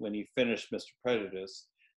 1943, when he finished Mr. Prejudice,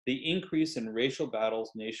 the increase in racial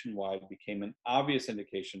battles nationwide became an obvious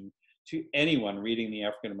indication to anyone reading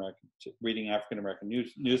African American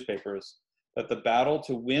newspapers that the battle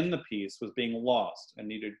to win the peace was being lost and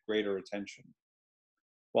needed greater attention.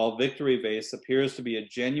 While Victory Vase appears to be a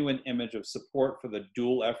genuine image of support for the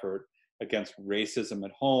dual effort against racism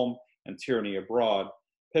at home and tyranny abroad,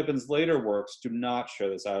 Pippin's later works do not share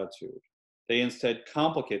this attitude. They instead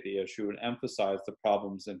complicate the issue and emphasize the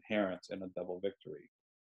problems inherent in a double victory.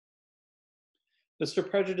 Mr.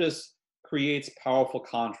 Prejudice creates powerful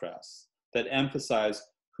contrasts that emphasize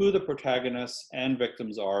who the protagonists and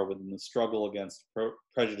victims are within the struggle against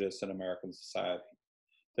prejudice in American society.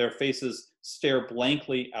 Their faces stare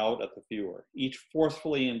blankly out at the viewer, each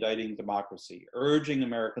forcefully indicting democracy, urging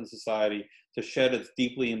American society to shed its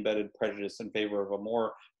deeply embedded prejudice in favor of a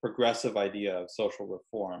more progressive idea of social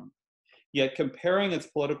reform. Yet comparing its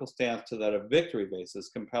political stance to that of Victory Vase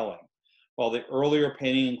is compelling. While the earlier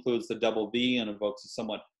painting includes the double V and evokes a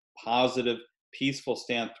somewhat positive peaceful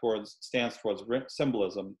stance towards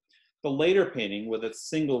symbolism, the later painting, with its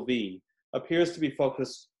single V, appears to be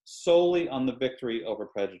focused solely on the victory over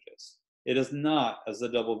prejudice. It is not, as the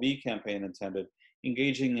double V campaign intended,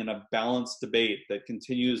 engaging in a balanced debate that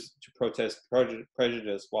continues to protest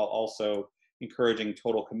prejudice while also encouraging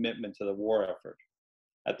total commitment to the war effort.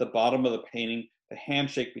 At the bottom of the painting, the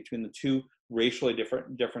handshake between the two racially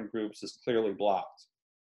different groups is clearly blocked.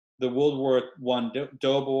 The World War I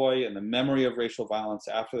doughboy and the memory of racial violence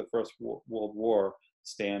after the First World War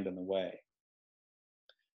stand in the way.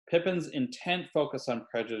 Pippin's intent focus on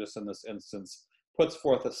prejudice in this instance puts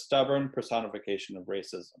forth a stubborn personification of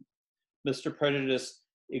racism. Mr. Prejudice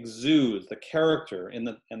exudes the character in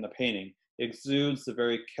the painting, exudes the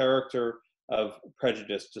very character of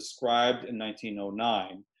prejudice described in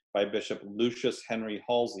 1909 by Bishop Lucius Henry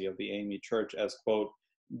Halsey of the AME Church as, quote,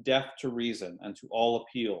 deaf to reason and to all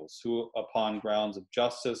appeals, who upon grounds of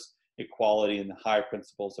justice, equality, and the high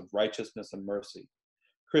principles of righteousness and mercy.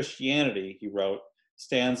 Christianity, he wrote,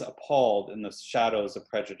 stands appalled in the shadows of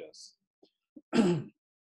prejudice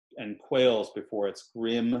and quails before its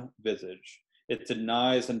grim visage. It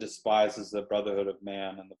denies and despises the brotherhood of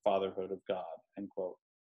man and the fatherhood of God, end quote.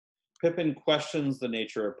 Pippin questions the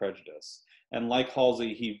nature of prejudice, and like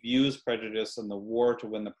Halsey, he views prejudice and the war to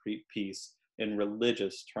win the peace in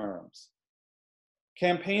religious terms.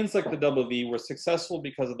 Campaigns like the Double V were successful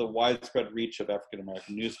because of the widespread reach of African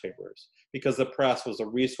American newspapers, because the press was a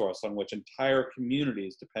resource on which entire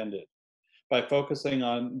communities depended. By focusing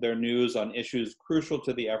on their news on issues crucial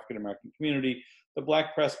to the African American community, the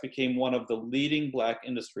Black press became one of the leading Black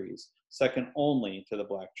industries, second only to the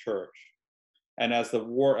Black church. And as the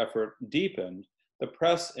war effort deepened, the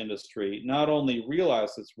press industry not only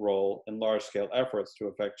realized its role in large-scale efforts to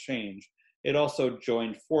effect change, it also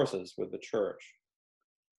joined forces with the church.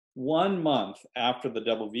 1 month after the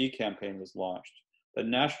Double V campaign was launched, the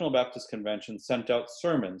National Baptist Convention sent out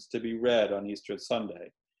sermons to be read on Easter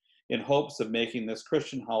Sunday in hopes of making this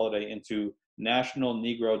Christian holiday into National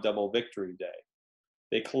Negro Double Victory Day.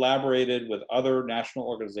 They collaborated with other national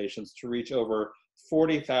organizations to reach over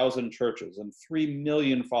 40,000 churches and 3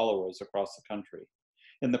 million followers across the country.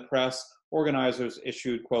 In the press, organizers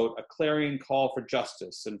issued, quote, a clarion call for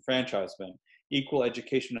justice, enfranchisement, equal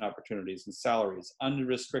education opportunities and salaries,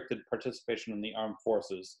 unrestricted participation in the armed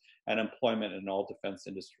forces, and employment in all defense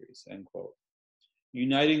industries, end quote.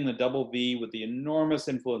 Uniting the Double V with the enormous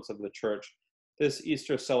influence of the church, this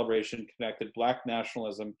Easter celebration connected Black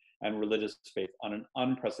nationalism and religious faith on an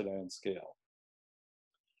unprecedented scale.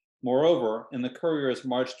 Moreover, in the Courier's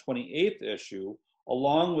March 28th issue,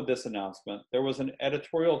 along with this announcement, there was an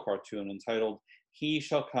editorial cartoon entitled He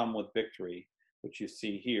Shall Come with Victory, which you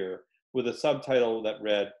see here, with a subtitle that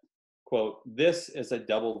read, quote, this is a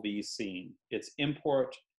Double V scene. Its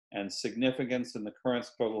import and significance in the current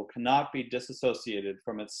struggle cannot be disassociated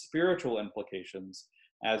from its spiritual implications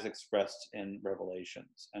as expressed in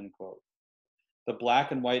Revelations, end quote. The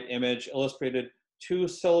black and white image illustrated two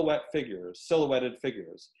silhouetted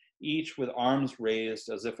figures, each with arms raised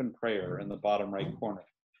as if in prayer in the bottom right corner.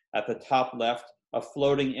 At the top left, a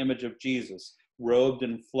floating image of Jesus, robed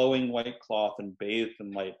in flowing white cloth and bathed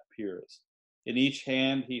in light, appears. In each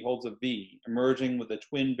hand, he holds a V, emerging with the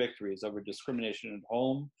twin victories over discrimination at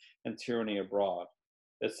home and tyranny abroad.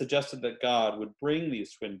 It suggested that God would bring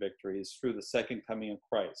these twin victories through the second coming of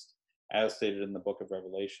Christ, as stated in the book of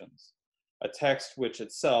Revelations, a text which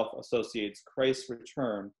itself associates Christ's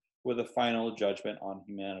return with a final judgment on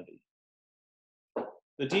humanity.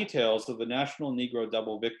 The details of the National Negro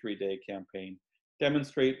Double Victory Day campaign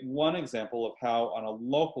demonstrate one example of how, on a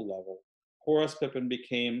local level, Horace Pippin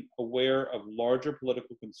became aware of larger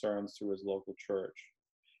political concerns through his local church.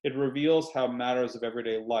 It reveals how matters of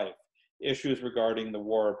everyday life, issues regarding the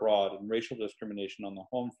war abroad and racial discrimination on the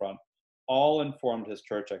home front, all informed his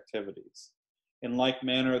church activities. In like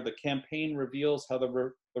manner, the campaign reveals how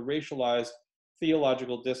the racialized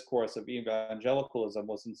theological discourse of evangelicalism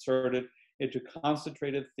was inserted into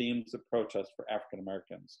concentrated themes of protest for African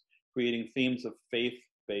Americans, creating themes of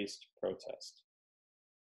faith-based protest.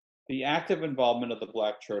 The active involvement of the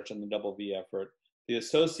Black church in the Double V effort, the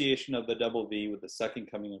association of the Double V with the second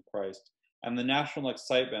coming of Christ, and the national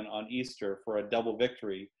excitement on Easter for a double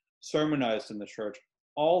victory sermonized in the church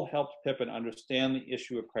all helped Pippin understand the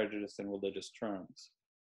issue of prejudice in religious terms.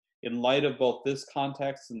 In light of both this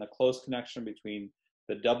context and the close connection between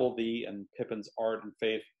the Double V and Pippin's art and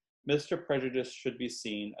faith, Mr. Prejudice should be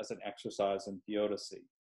seen as an exercise in theodicy.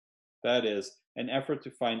 That is, an effort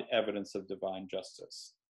to find evidence of divine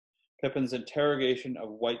justice. Pippin's interrogation of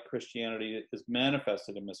white Christianity is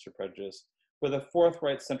manifested in Mr. Prejudice with a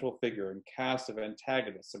forthright central figure and cast of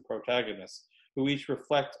antagonists and protagonists who each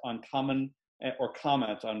reflect on common or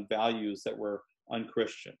comment on values that were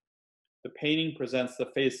unchristian. The painting presents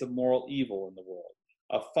the face of moral evil in the world,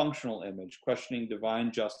 a functional image questioning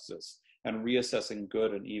divine justice and reassessing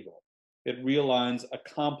good and evil. It realigns a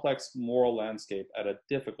complex moral landscape at a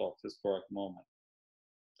difficult historic moment.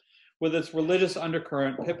 With its religious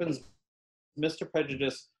undercurrent, Pippin's Mr.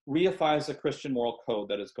 Prejudice reifies a Christian moral code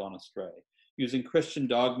that has gone astray, using Christian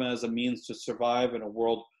dogma as a means to survive in a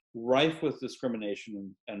world rife with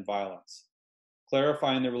discrimination and violence.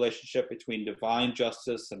 Clarifying the relationship between divine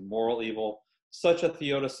justice and moral evil, such a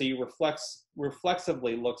theodicy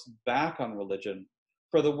reflexively looks back on religion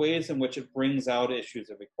for the ways in which it brings out issues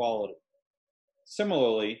of equality.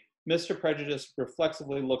 Similarly, Mr. Prejudice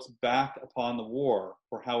reflexively looks back upon the war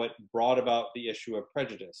for how it brought about the issue of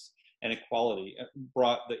prejudice and equality,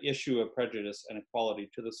 brought the issue of prejudice and equality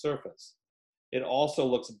to the surface. It also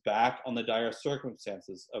looks back on the dire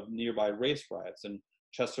circumstances of nearby race riots in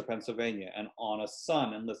Chester, Pennsylvania, and on a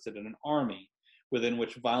son enlisted in an army within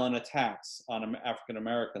which violent attacks on African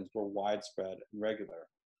Americans were widespread and regular.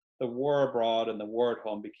 The war abroad and the war at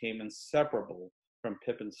home became inseparable from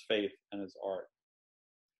Pippin's faith and his art.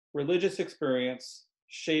 Religious experience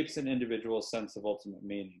shapes an individual's sense of ultimate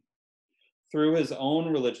meaning. Through his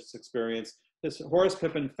own religious experience, Horace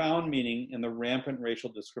Pippin found meaning in the rampant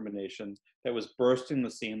racial discrimination that was bursting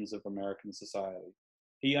the seams of American society.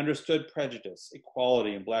 He understood prejudice,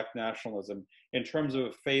 equality, and Black nationalism in terms of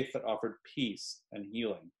a faith that offered peace and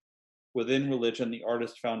healing. Within religion, the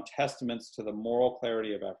artist found testaments to the moral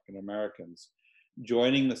clarity of African Americans.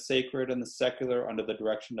 Joining the sacred and the secular under the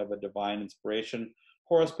direction of a divine inspiration,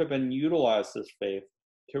 Horace Pippin utilized this faith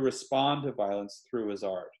to respond to violence through his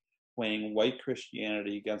art, weighing white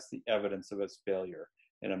Christianity against the evidence of its failure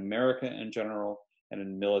in America in general and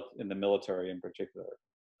in the military in particular.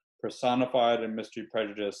 Personified in Mr.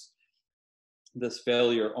 Prejudice, this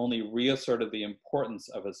failure only reasserted the importance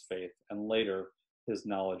of his faith and later his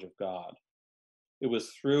knowledge of God. It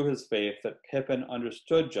was through his faith that Pippin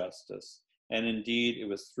understood justice, and indeed it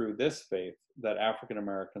was through this faith that African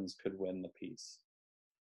Americans could win the peace.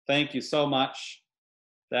 Thank you so much.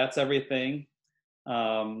 That's everything.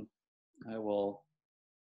 I will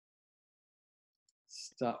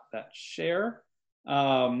stop that share.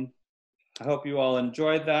 I hope you all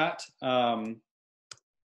enjoyed that.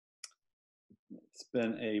 It's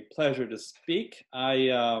been a pleasure to speak.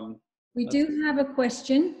 We do have a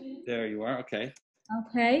question. There you are, okay.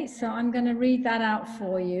 Okay, so I'm going to read that out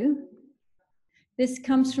for you. This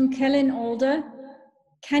comes from Kellen Alder.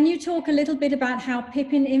 Can you talk a little bit about how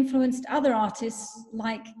Pippin influenced other artists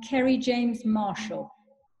like Kerry James Marshall?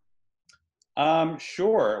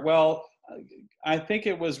 Sure. Well, I think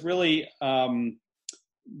it was really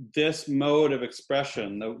this mode of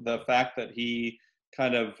expression, the fact that he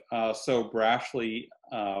kind of so brashly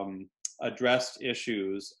addressed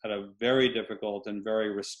issues at a very difficult and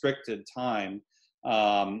very restricted time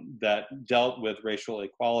that dealt with racial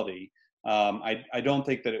equality. I don't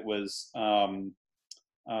think that it was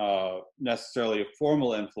necessarily a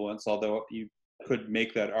formal influence, although you could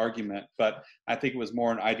make that argument, but I think it was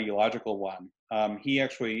more an ideological one.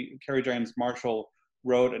 Kerry James Marshall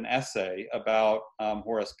wrote an essay about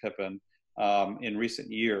Horace Pippin in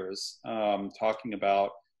recent years, talking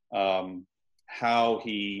about how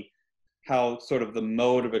sort of the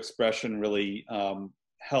mode of expression really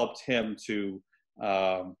helped him to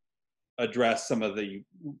address some of the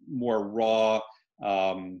more rawly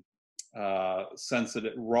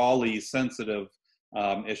sensitive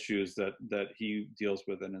issues that he deals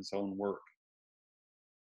with in his own work.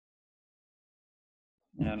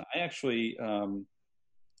 And I actually,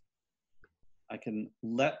 I can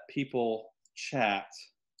let people chat,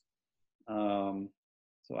 so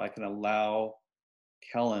I can allow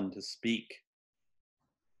Kellen to speak.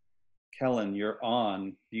 Kellen, you're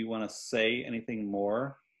on. Do you want to say anything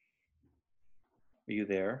more? Are you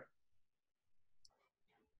there?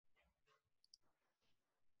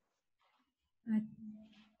 I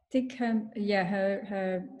think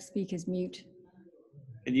her speaker's mute.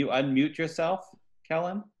 Can you unmute yourself,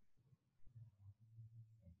 Kellen?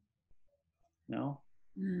 No?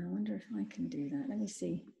 I wonder if I can do that. Let me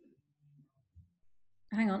see.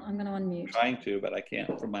 Hang on, I'm going to unmute. I'm trying to, but I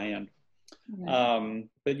can't from my end. Okay.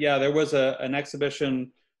 But yeah, there was an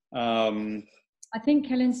exhibition. I think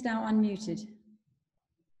Kellen's now unmuted.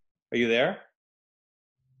 Are you there?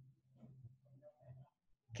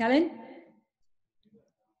 Kellen?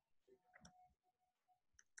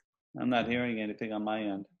 I'm not hearing anything on my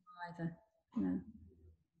end. Either. No.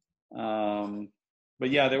 But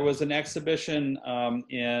yeah, there was an exhibition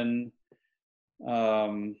in, what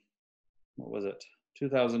was it,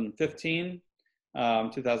 2015,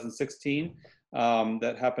 2016,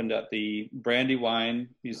 that happened at the Brandywine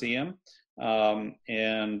Museum.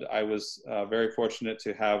 And I was very fortunate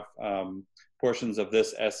to have portions of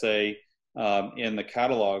this essay in the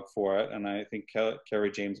catalog for it. And I think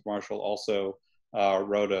Kerry James Marshall also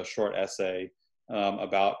wrote a short essay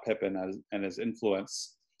about Pippin and his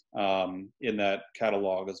influence in that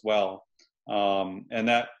catalog as well. And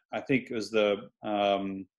that, I think, was the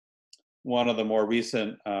one of the more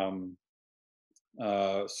recent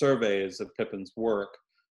surveys of Pippin's work.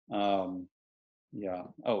 Yeah.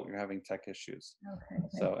 Oh, you're having tech issues. Okay.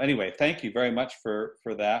 So anyway, thank you very much for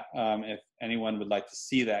that. If anyone would like to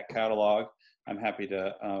see that catalog, I'm happy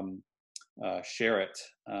to share it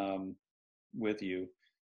with you.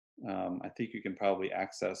 I think you can probably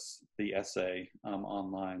access the essay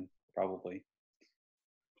online, probably.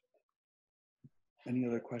 Any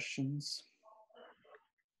other questions?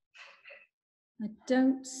 I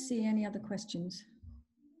don't see any other questions.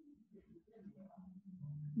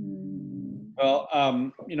 Well,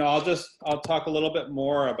 you know, I'll talk a little bit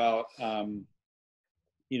more about,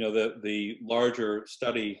 you know, the larger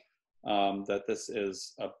study that this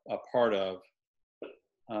is a part of.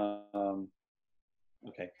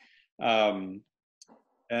 Okay.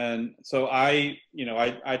 And so I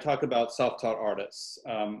talk about self-taught artists.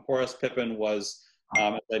 Horace Pippin was,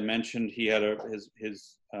 as I mentioned, he had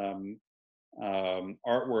his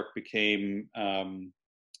artwork became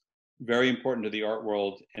very important to the art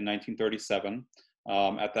world in 1937.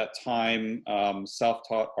 At that time,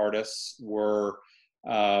 self-taught artists were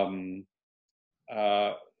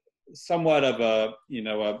somewhat of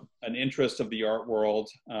an interest of the art world.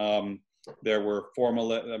 There were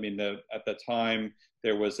at the time,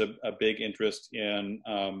 there was a big interest in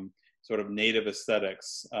sort of native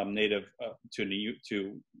aesthetics, native to the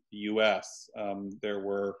U.S. There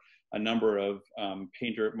were a number of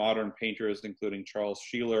modern painters, including Charles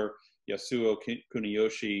Sheeler, Yasuo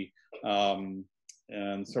Kuniyoshi,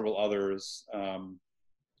 and several others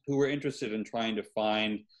who were interested in trying to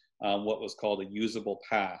find what was called a usable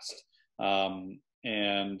past,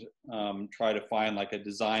 and try to find like a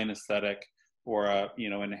design aesthetic or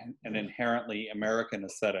an inherently American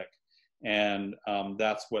aesthetic. And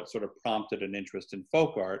that's what sort of prompted an interest in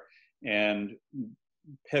folk art. And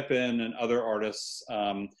Pippin and other artists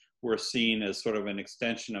were seen as sort of an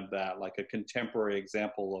extension of that, like a contemporary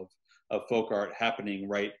example of folk art happening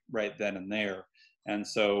right then and there. And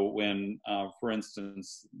so when, for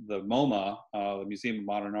instance, the MoMA, the Museum of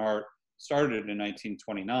Modern Art, started in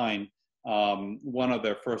 1929, one of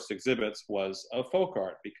their first exhibits was of folk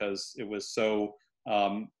art, because it was so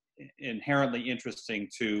inherently interesting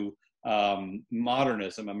to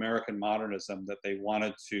modernism, American modernism, that they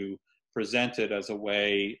wanted to present it as a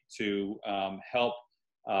way to help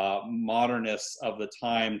modernists of the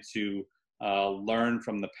time to learn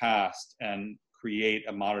from the past and create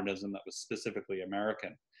a modernism that was specifically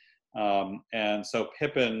American. And so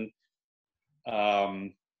Pippin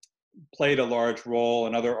played a large role.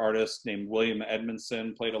 Another artist named William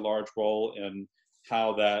Edmondson played a large role in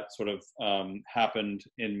how that sort of happened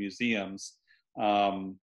in museums.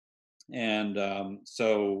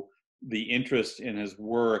 So the interest in his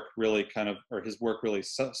work really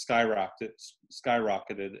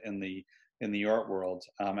skyrocketed in the art world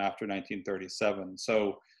after 1937.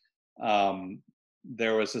 So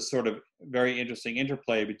there was this sort of very interesting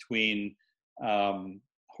interplay between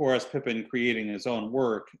Horace Pippin creating his own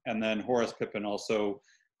work, and then Horace Pippin also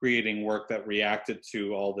creating work that reacted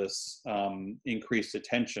to all this increased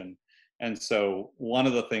attention. And so one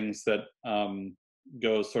of the things that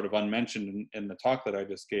goes sort of unmentioned in the talk that I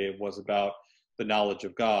just gave was about the knowledge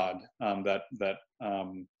of God, that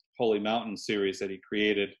Holy Mountain series that he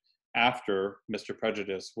created after Mr.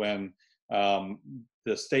 Prejudice, when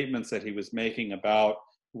the statements that he was making about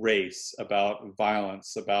race, about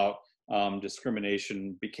violence, about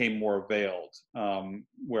discrimination became more veiled,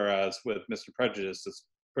 whereas with Mr. Prejudice, it's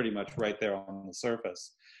pretty much right there on the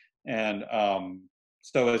surface. And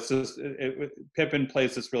so it's just, Pippin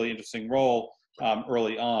plays this really interesting role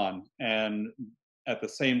early on. And at the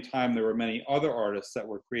same time, there were many other artists that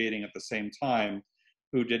were creating at the same time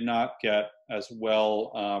who did not get as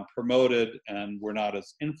well promoted and were not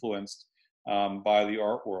as influenced by the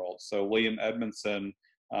art world. So William Edmondson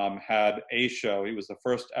had a show. He was the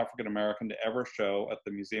first African American to ever show at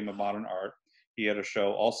the Museum of Modern Art. He had a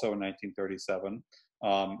show also in 1937.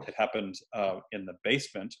 It happened in the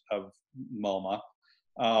basement of MoMA,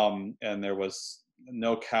 and there was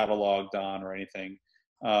no catalog done or anything.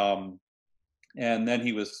 And then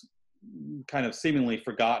he was kind of seemingly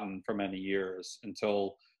forgotten for many years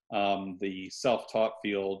until the self-taught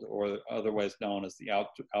field, or otherwise known as the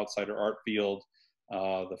outsider art field,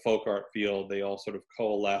 the folk art field, they all sort of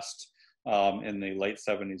coalesced in the late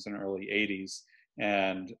 70s and early 80s.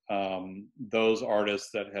 And those artists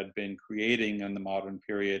that had been creating in the modern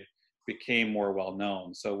period became more well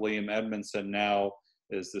known. So William Edmondson now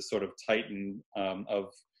is this sort of titan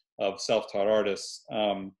of self-taught artists.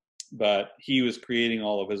 But he was creating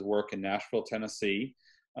all of his work in Nashville, Tennessee.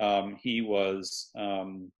 He was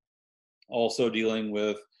also dealing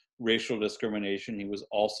with racial discrimination. He was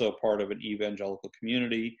also part of an evangelical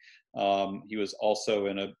community. He was also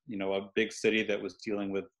in a big city that was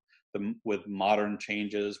dealing with modern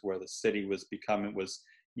changes, where the city was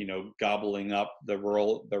gobbling up the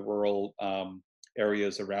rural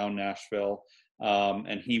areas around Nashville.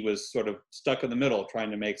 And he was sort of stuck in the middle,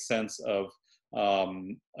 trying to make sense of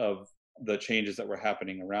the changes that were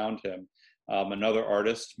happening around him. Another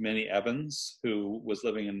artist, Minnie Evans, who was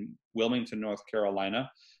living in Wilmington, North Carolina.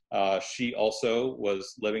 She also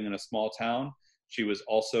was living in a small town. She was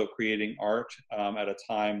also creating art at a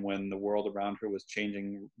time when the world around her was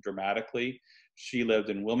changing dramatically. She lived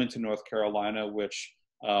in Wilmington, North Carolina, which,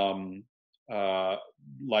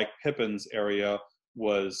 like Pippin's area,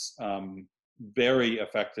 was very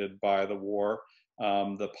affected by the war.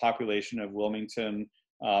 The population of Wilmington,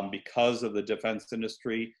 because of the defense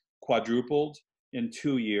industry, quadrupled in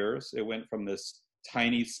 2 years. It went from this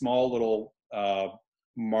tiny, small little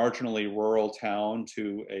marginally rural town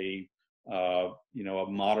to a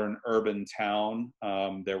modern urban town.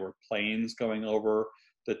 There were planes going over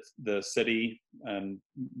the city, and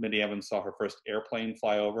Minnie Evans saw her first airplane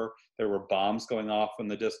fly over. There were bombs going off in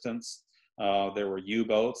the distance. There were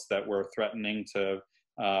U-boats that were threatening to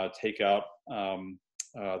take out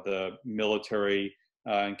the military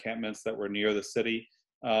encampments that were near the city.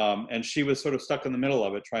 And she was sort of stuck in the middle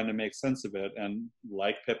of it, trying to make sense of it. And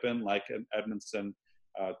like Pippin, like Edmondson,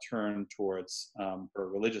 turned towards her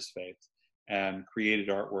religious faith and created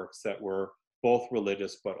artworks that were both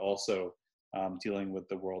religious but also dealing with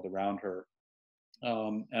the world around her.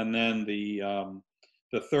 And then the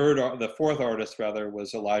fourth artist rather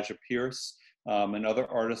was Elijah Pierce, another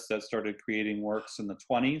artist that started creating works in the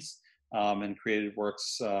 20s and created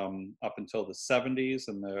works up until the 70s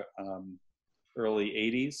and the early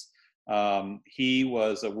 80s. He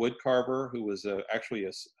was a wood carver who was actually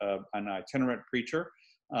an itinerant preacher,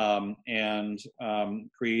 and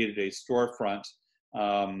created a storefront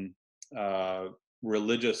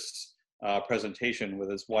religious presentation with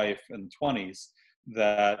his wife in the 20s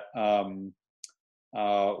that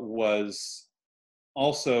was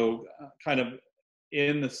also kind of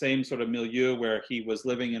in the same sort of milieu, where he was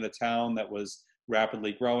living in a town that was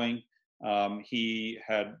rapidly growing. He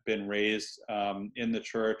had been raised in the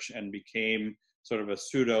church and became sort of a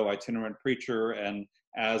pseudo itinerant preacher. And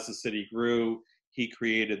as the city grew, he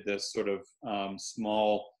created this sort of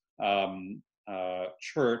small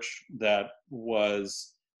church that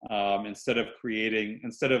was, instead of creating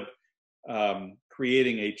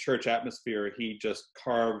a church atmosphere, he just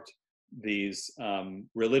carved these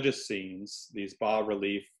religious scenes, these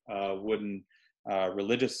bas-relief wooden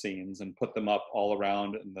religious scenes, and put them up all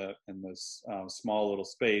around in this small little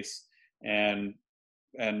space, and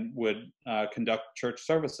would conduct church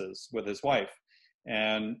services with his wife.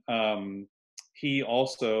 And he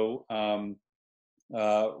also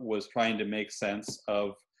was trying to make sense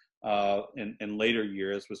of, in later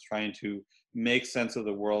years, was trying to make sense of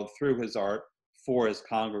the world through his art for his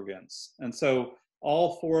congregants. And so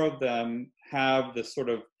all four of them have this sort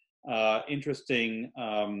of interesting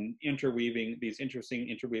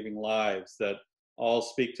interweaving lives that all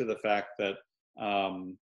speak to the fact that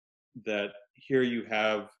that here you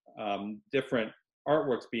have different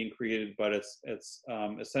artworks being created, but it's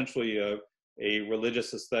essentially a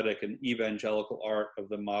religious aesthetic and evangelical art of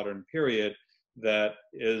the modern period that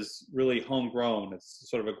is really homegrown. It's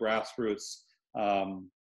sort of a grassroots.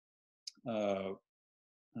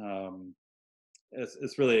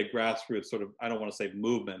 It's really a grassroots sort of, I don't want to say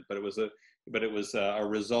movement, but it was a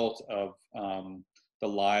result of the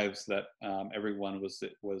lives that everyone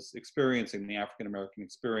was experiencing, the African American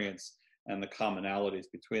experience, and the commonalities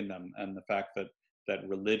between them, and the fact that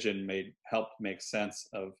religion helped make sense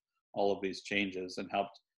of all of these changes and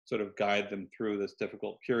helped sort of guide them through this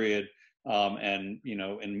difficult period, and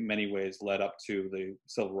in many ways led up to the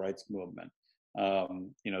civil rights movement.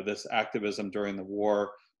 This activism during the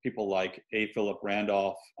war, people like A. Philip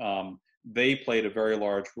Randolph, they played a very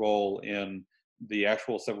large role in the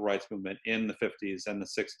actual civil rights movement in the 50s and the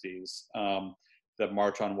 60s. The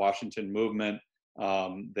March on Washington movement,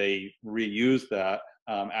 they reused that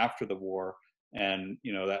after the war, and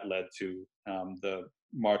that led to the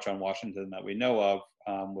March on Washington that we know of,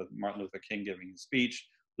 with Martin Luther King giving his speech,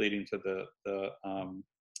 leading to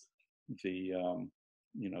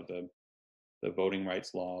the voting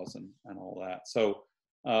rights laws and all that. So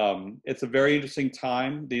it's a very interesting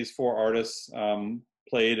time. These four artists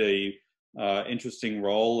played a interesting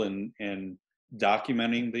role in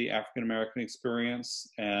documenting the African American experience,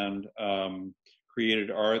 and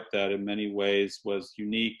created art that in many ways was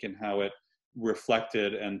unique in how it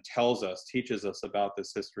reflected and teaches us about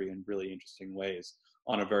this history in really interesting ways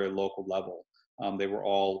on a very local level. They were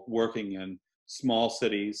all working in small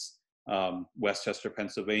cities, Westchester,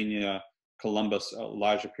 Pennsylvania, Columbus.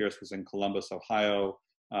 Elijah Pierce was in Columbus, Ohio.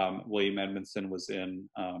 William Edmondson was in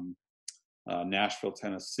Nashville,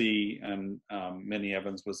 Tennessee, and Minnie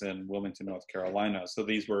Evans was in Wilmington, North Carolina. So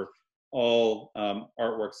these were all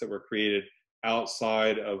artworks that were created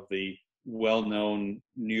outside of the well-known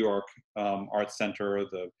New York Art Center,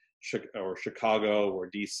 or Chicago or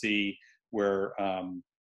DC, where a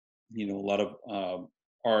lot of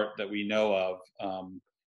art that we know of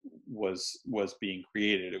was being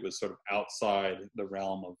created. It was sort of outside the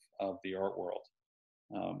realm of the art world.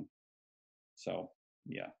 So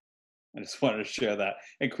yeah, I just wanted to share that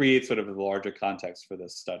and create sort of a larger context for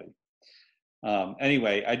this study.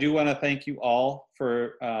 Anyway, I do want to thank you all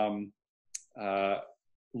for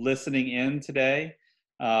listening in today.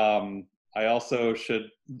 I also should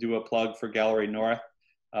do a plug for Gallery North.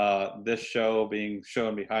 This show being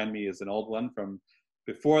shown behind me is an old one from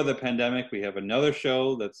before the pandemic. We have another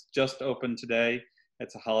show that's just opened today.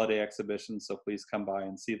 It's a holiday exhibition, so please come by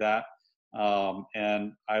and see that.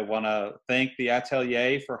 And I want to thank the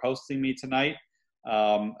Atelier for hosting me tonight.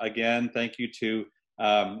 Again, thank you to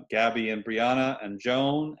Gabby and Brianna and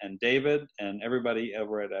Joan and David and everybody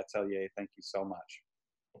over at Atelier. Thank you so much.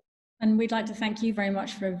 And we'd like to thank you very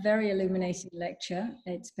much for a very illuminating lecture.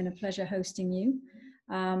 It's been a pleasure hosting you.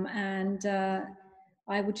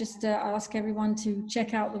 I would just ask everyone to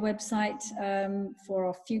check out the website for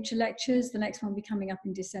our future lectures. The next one will be coming up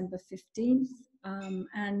in December 15th.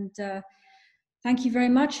 Thank you very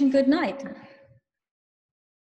much and good night.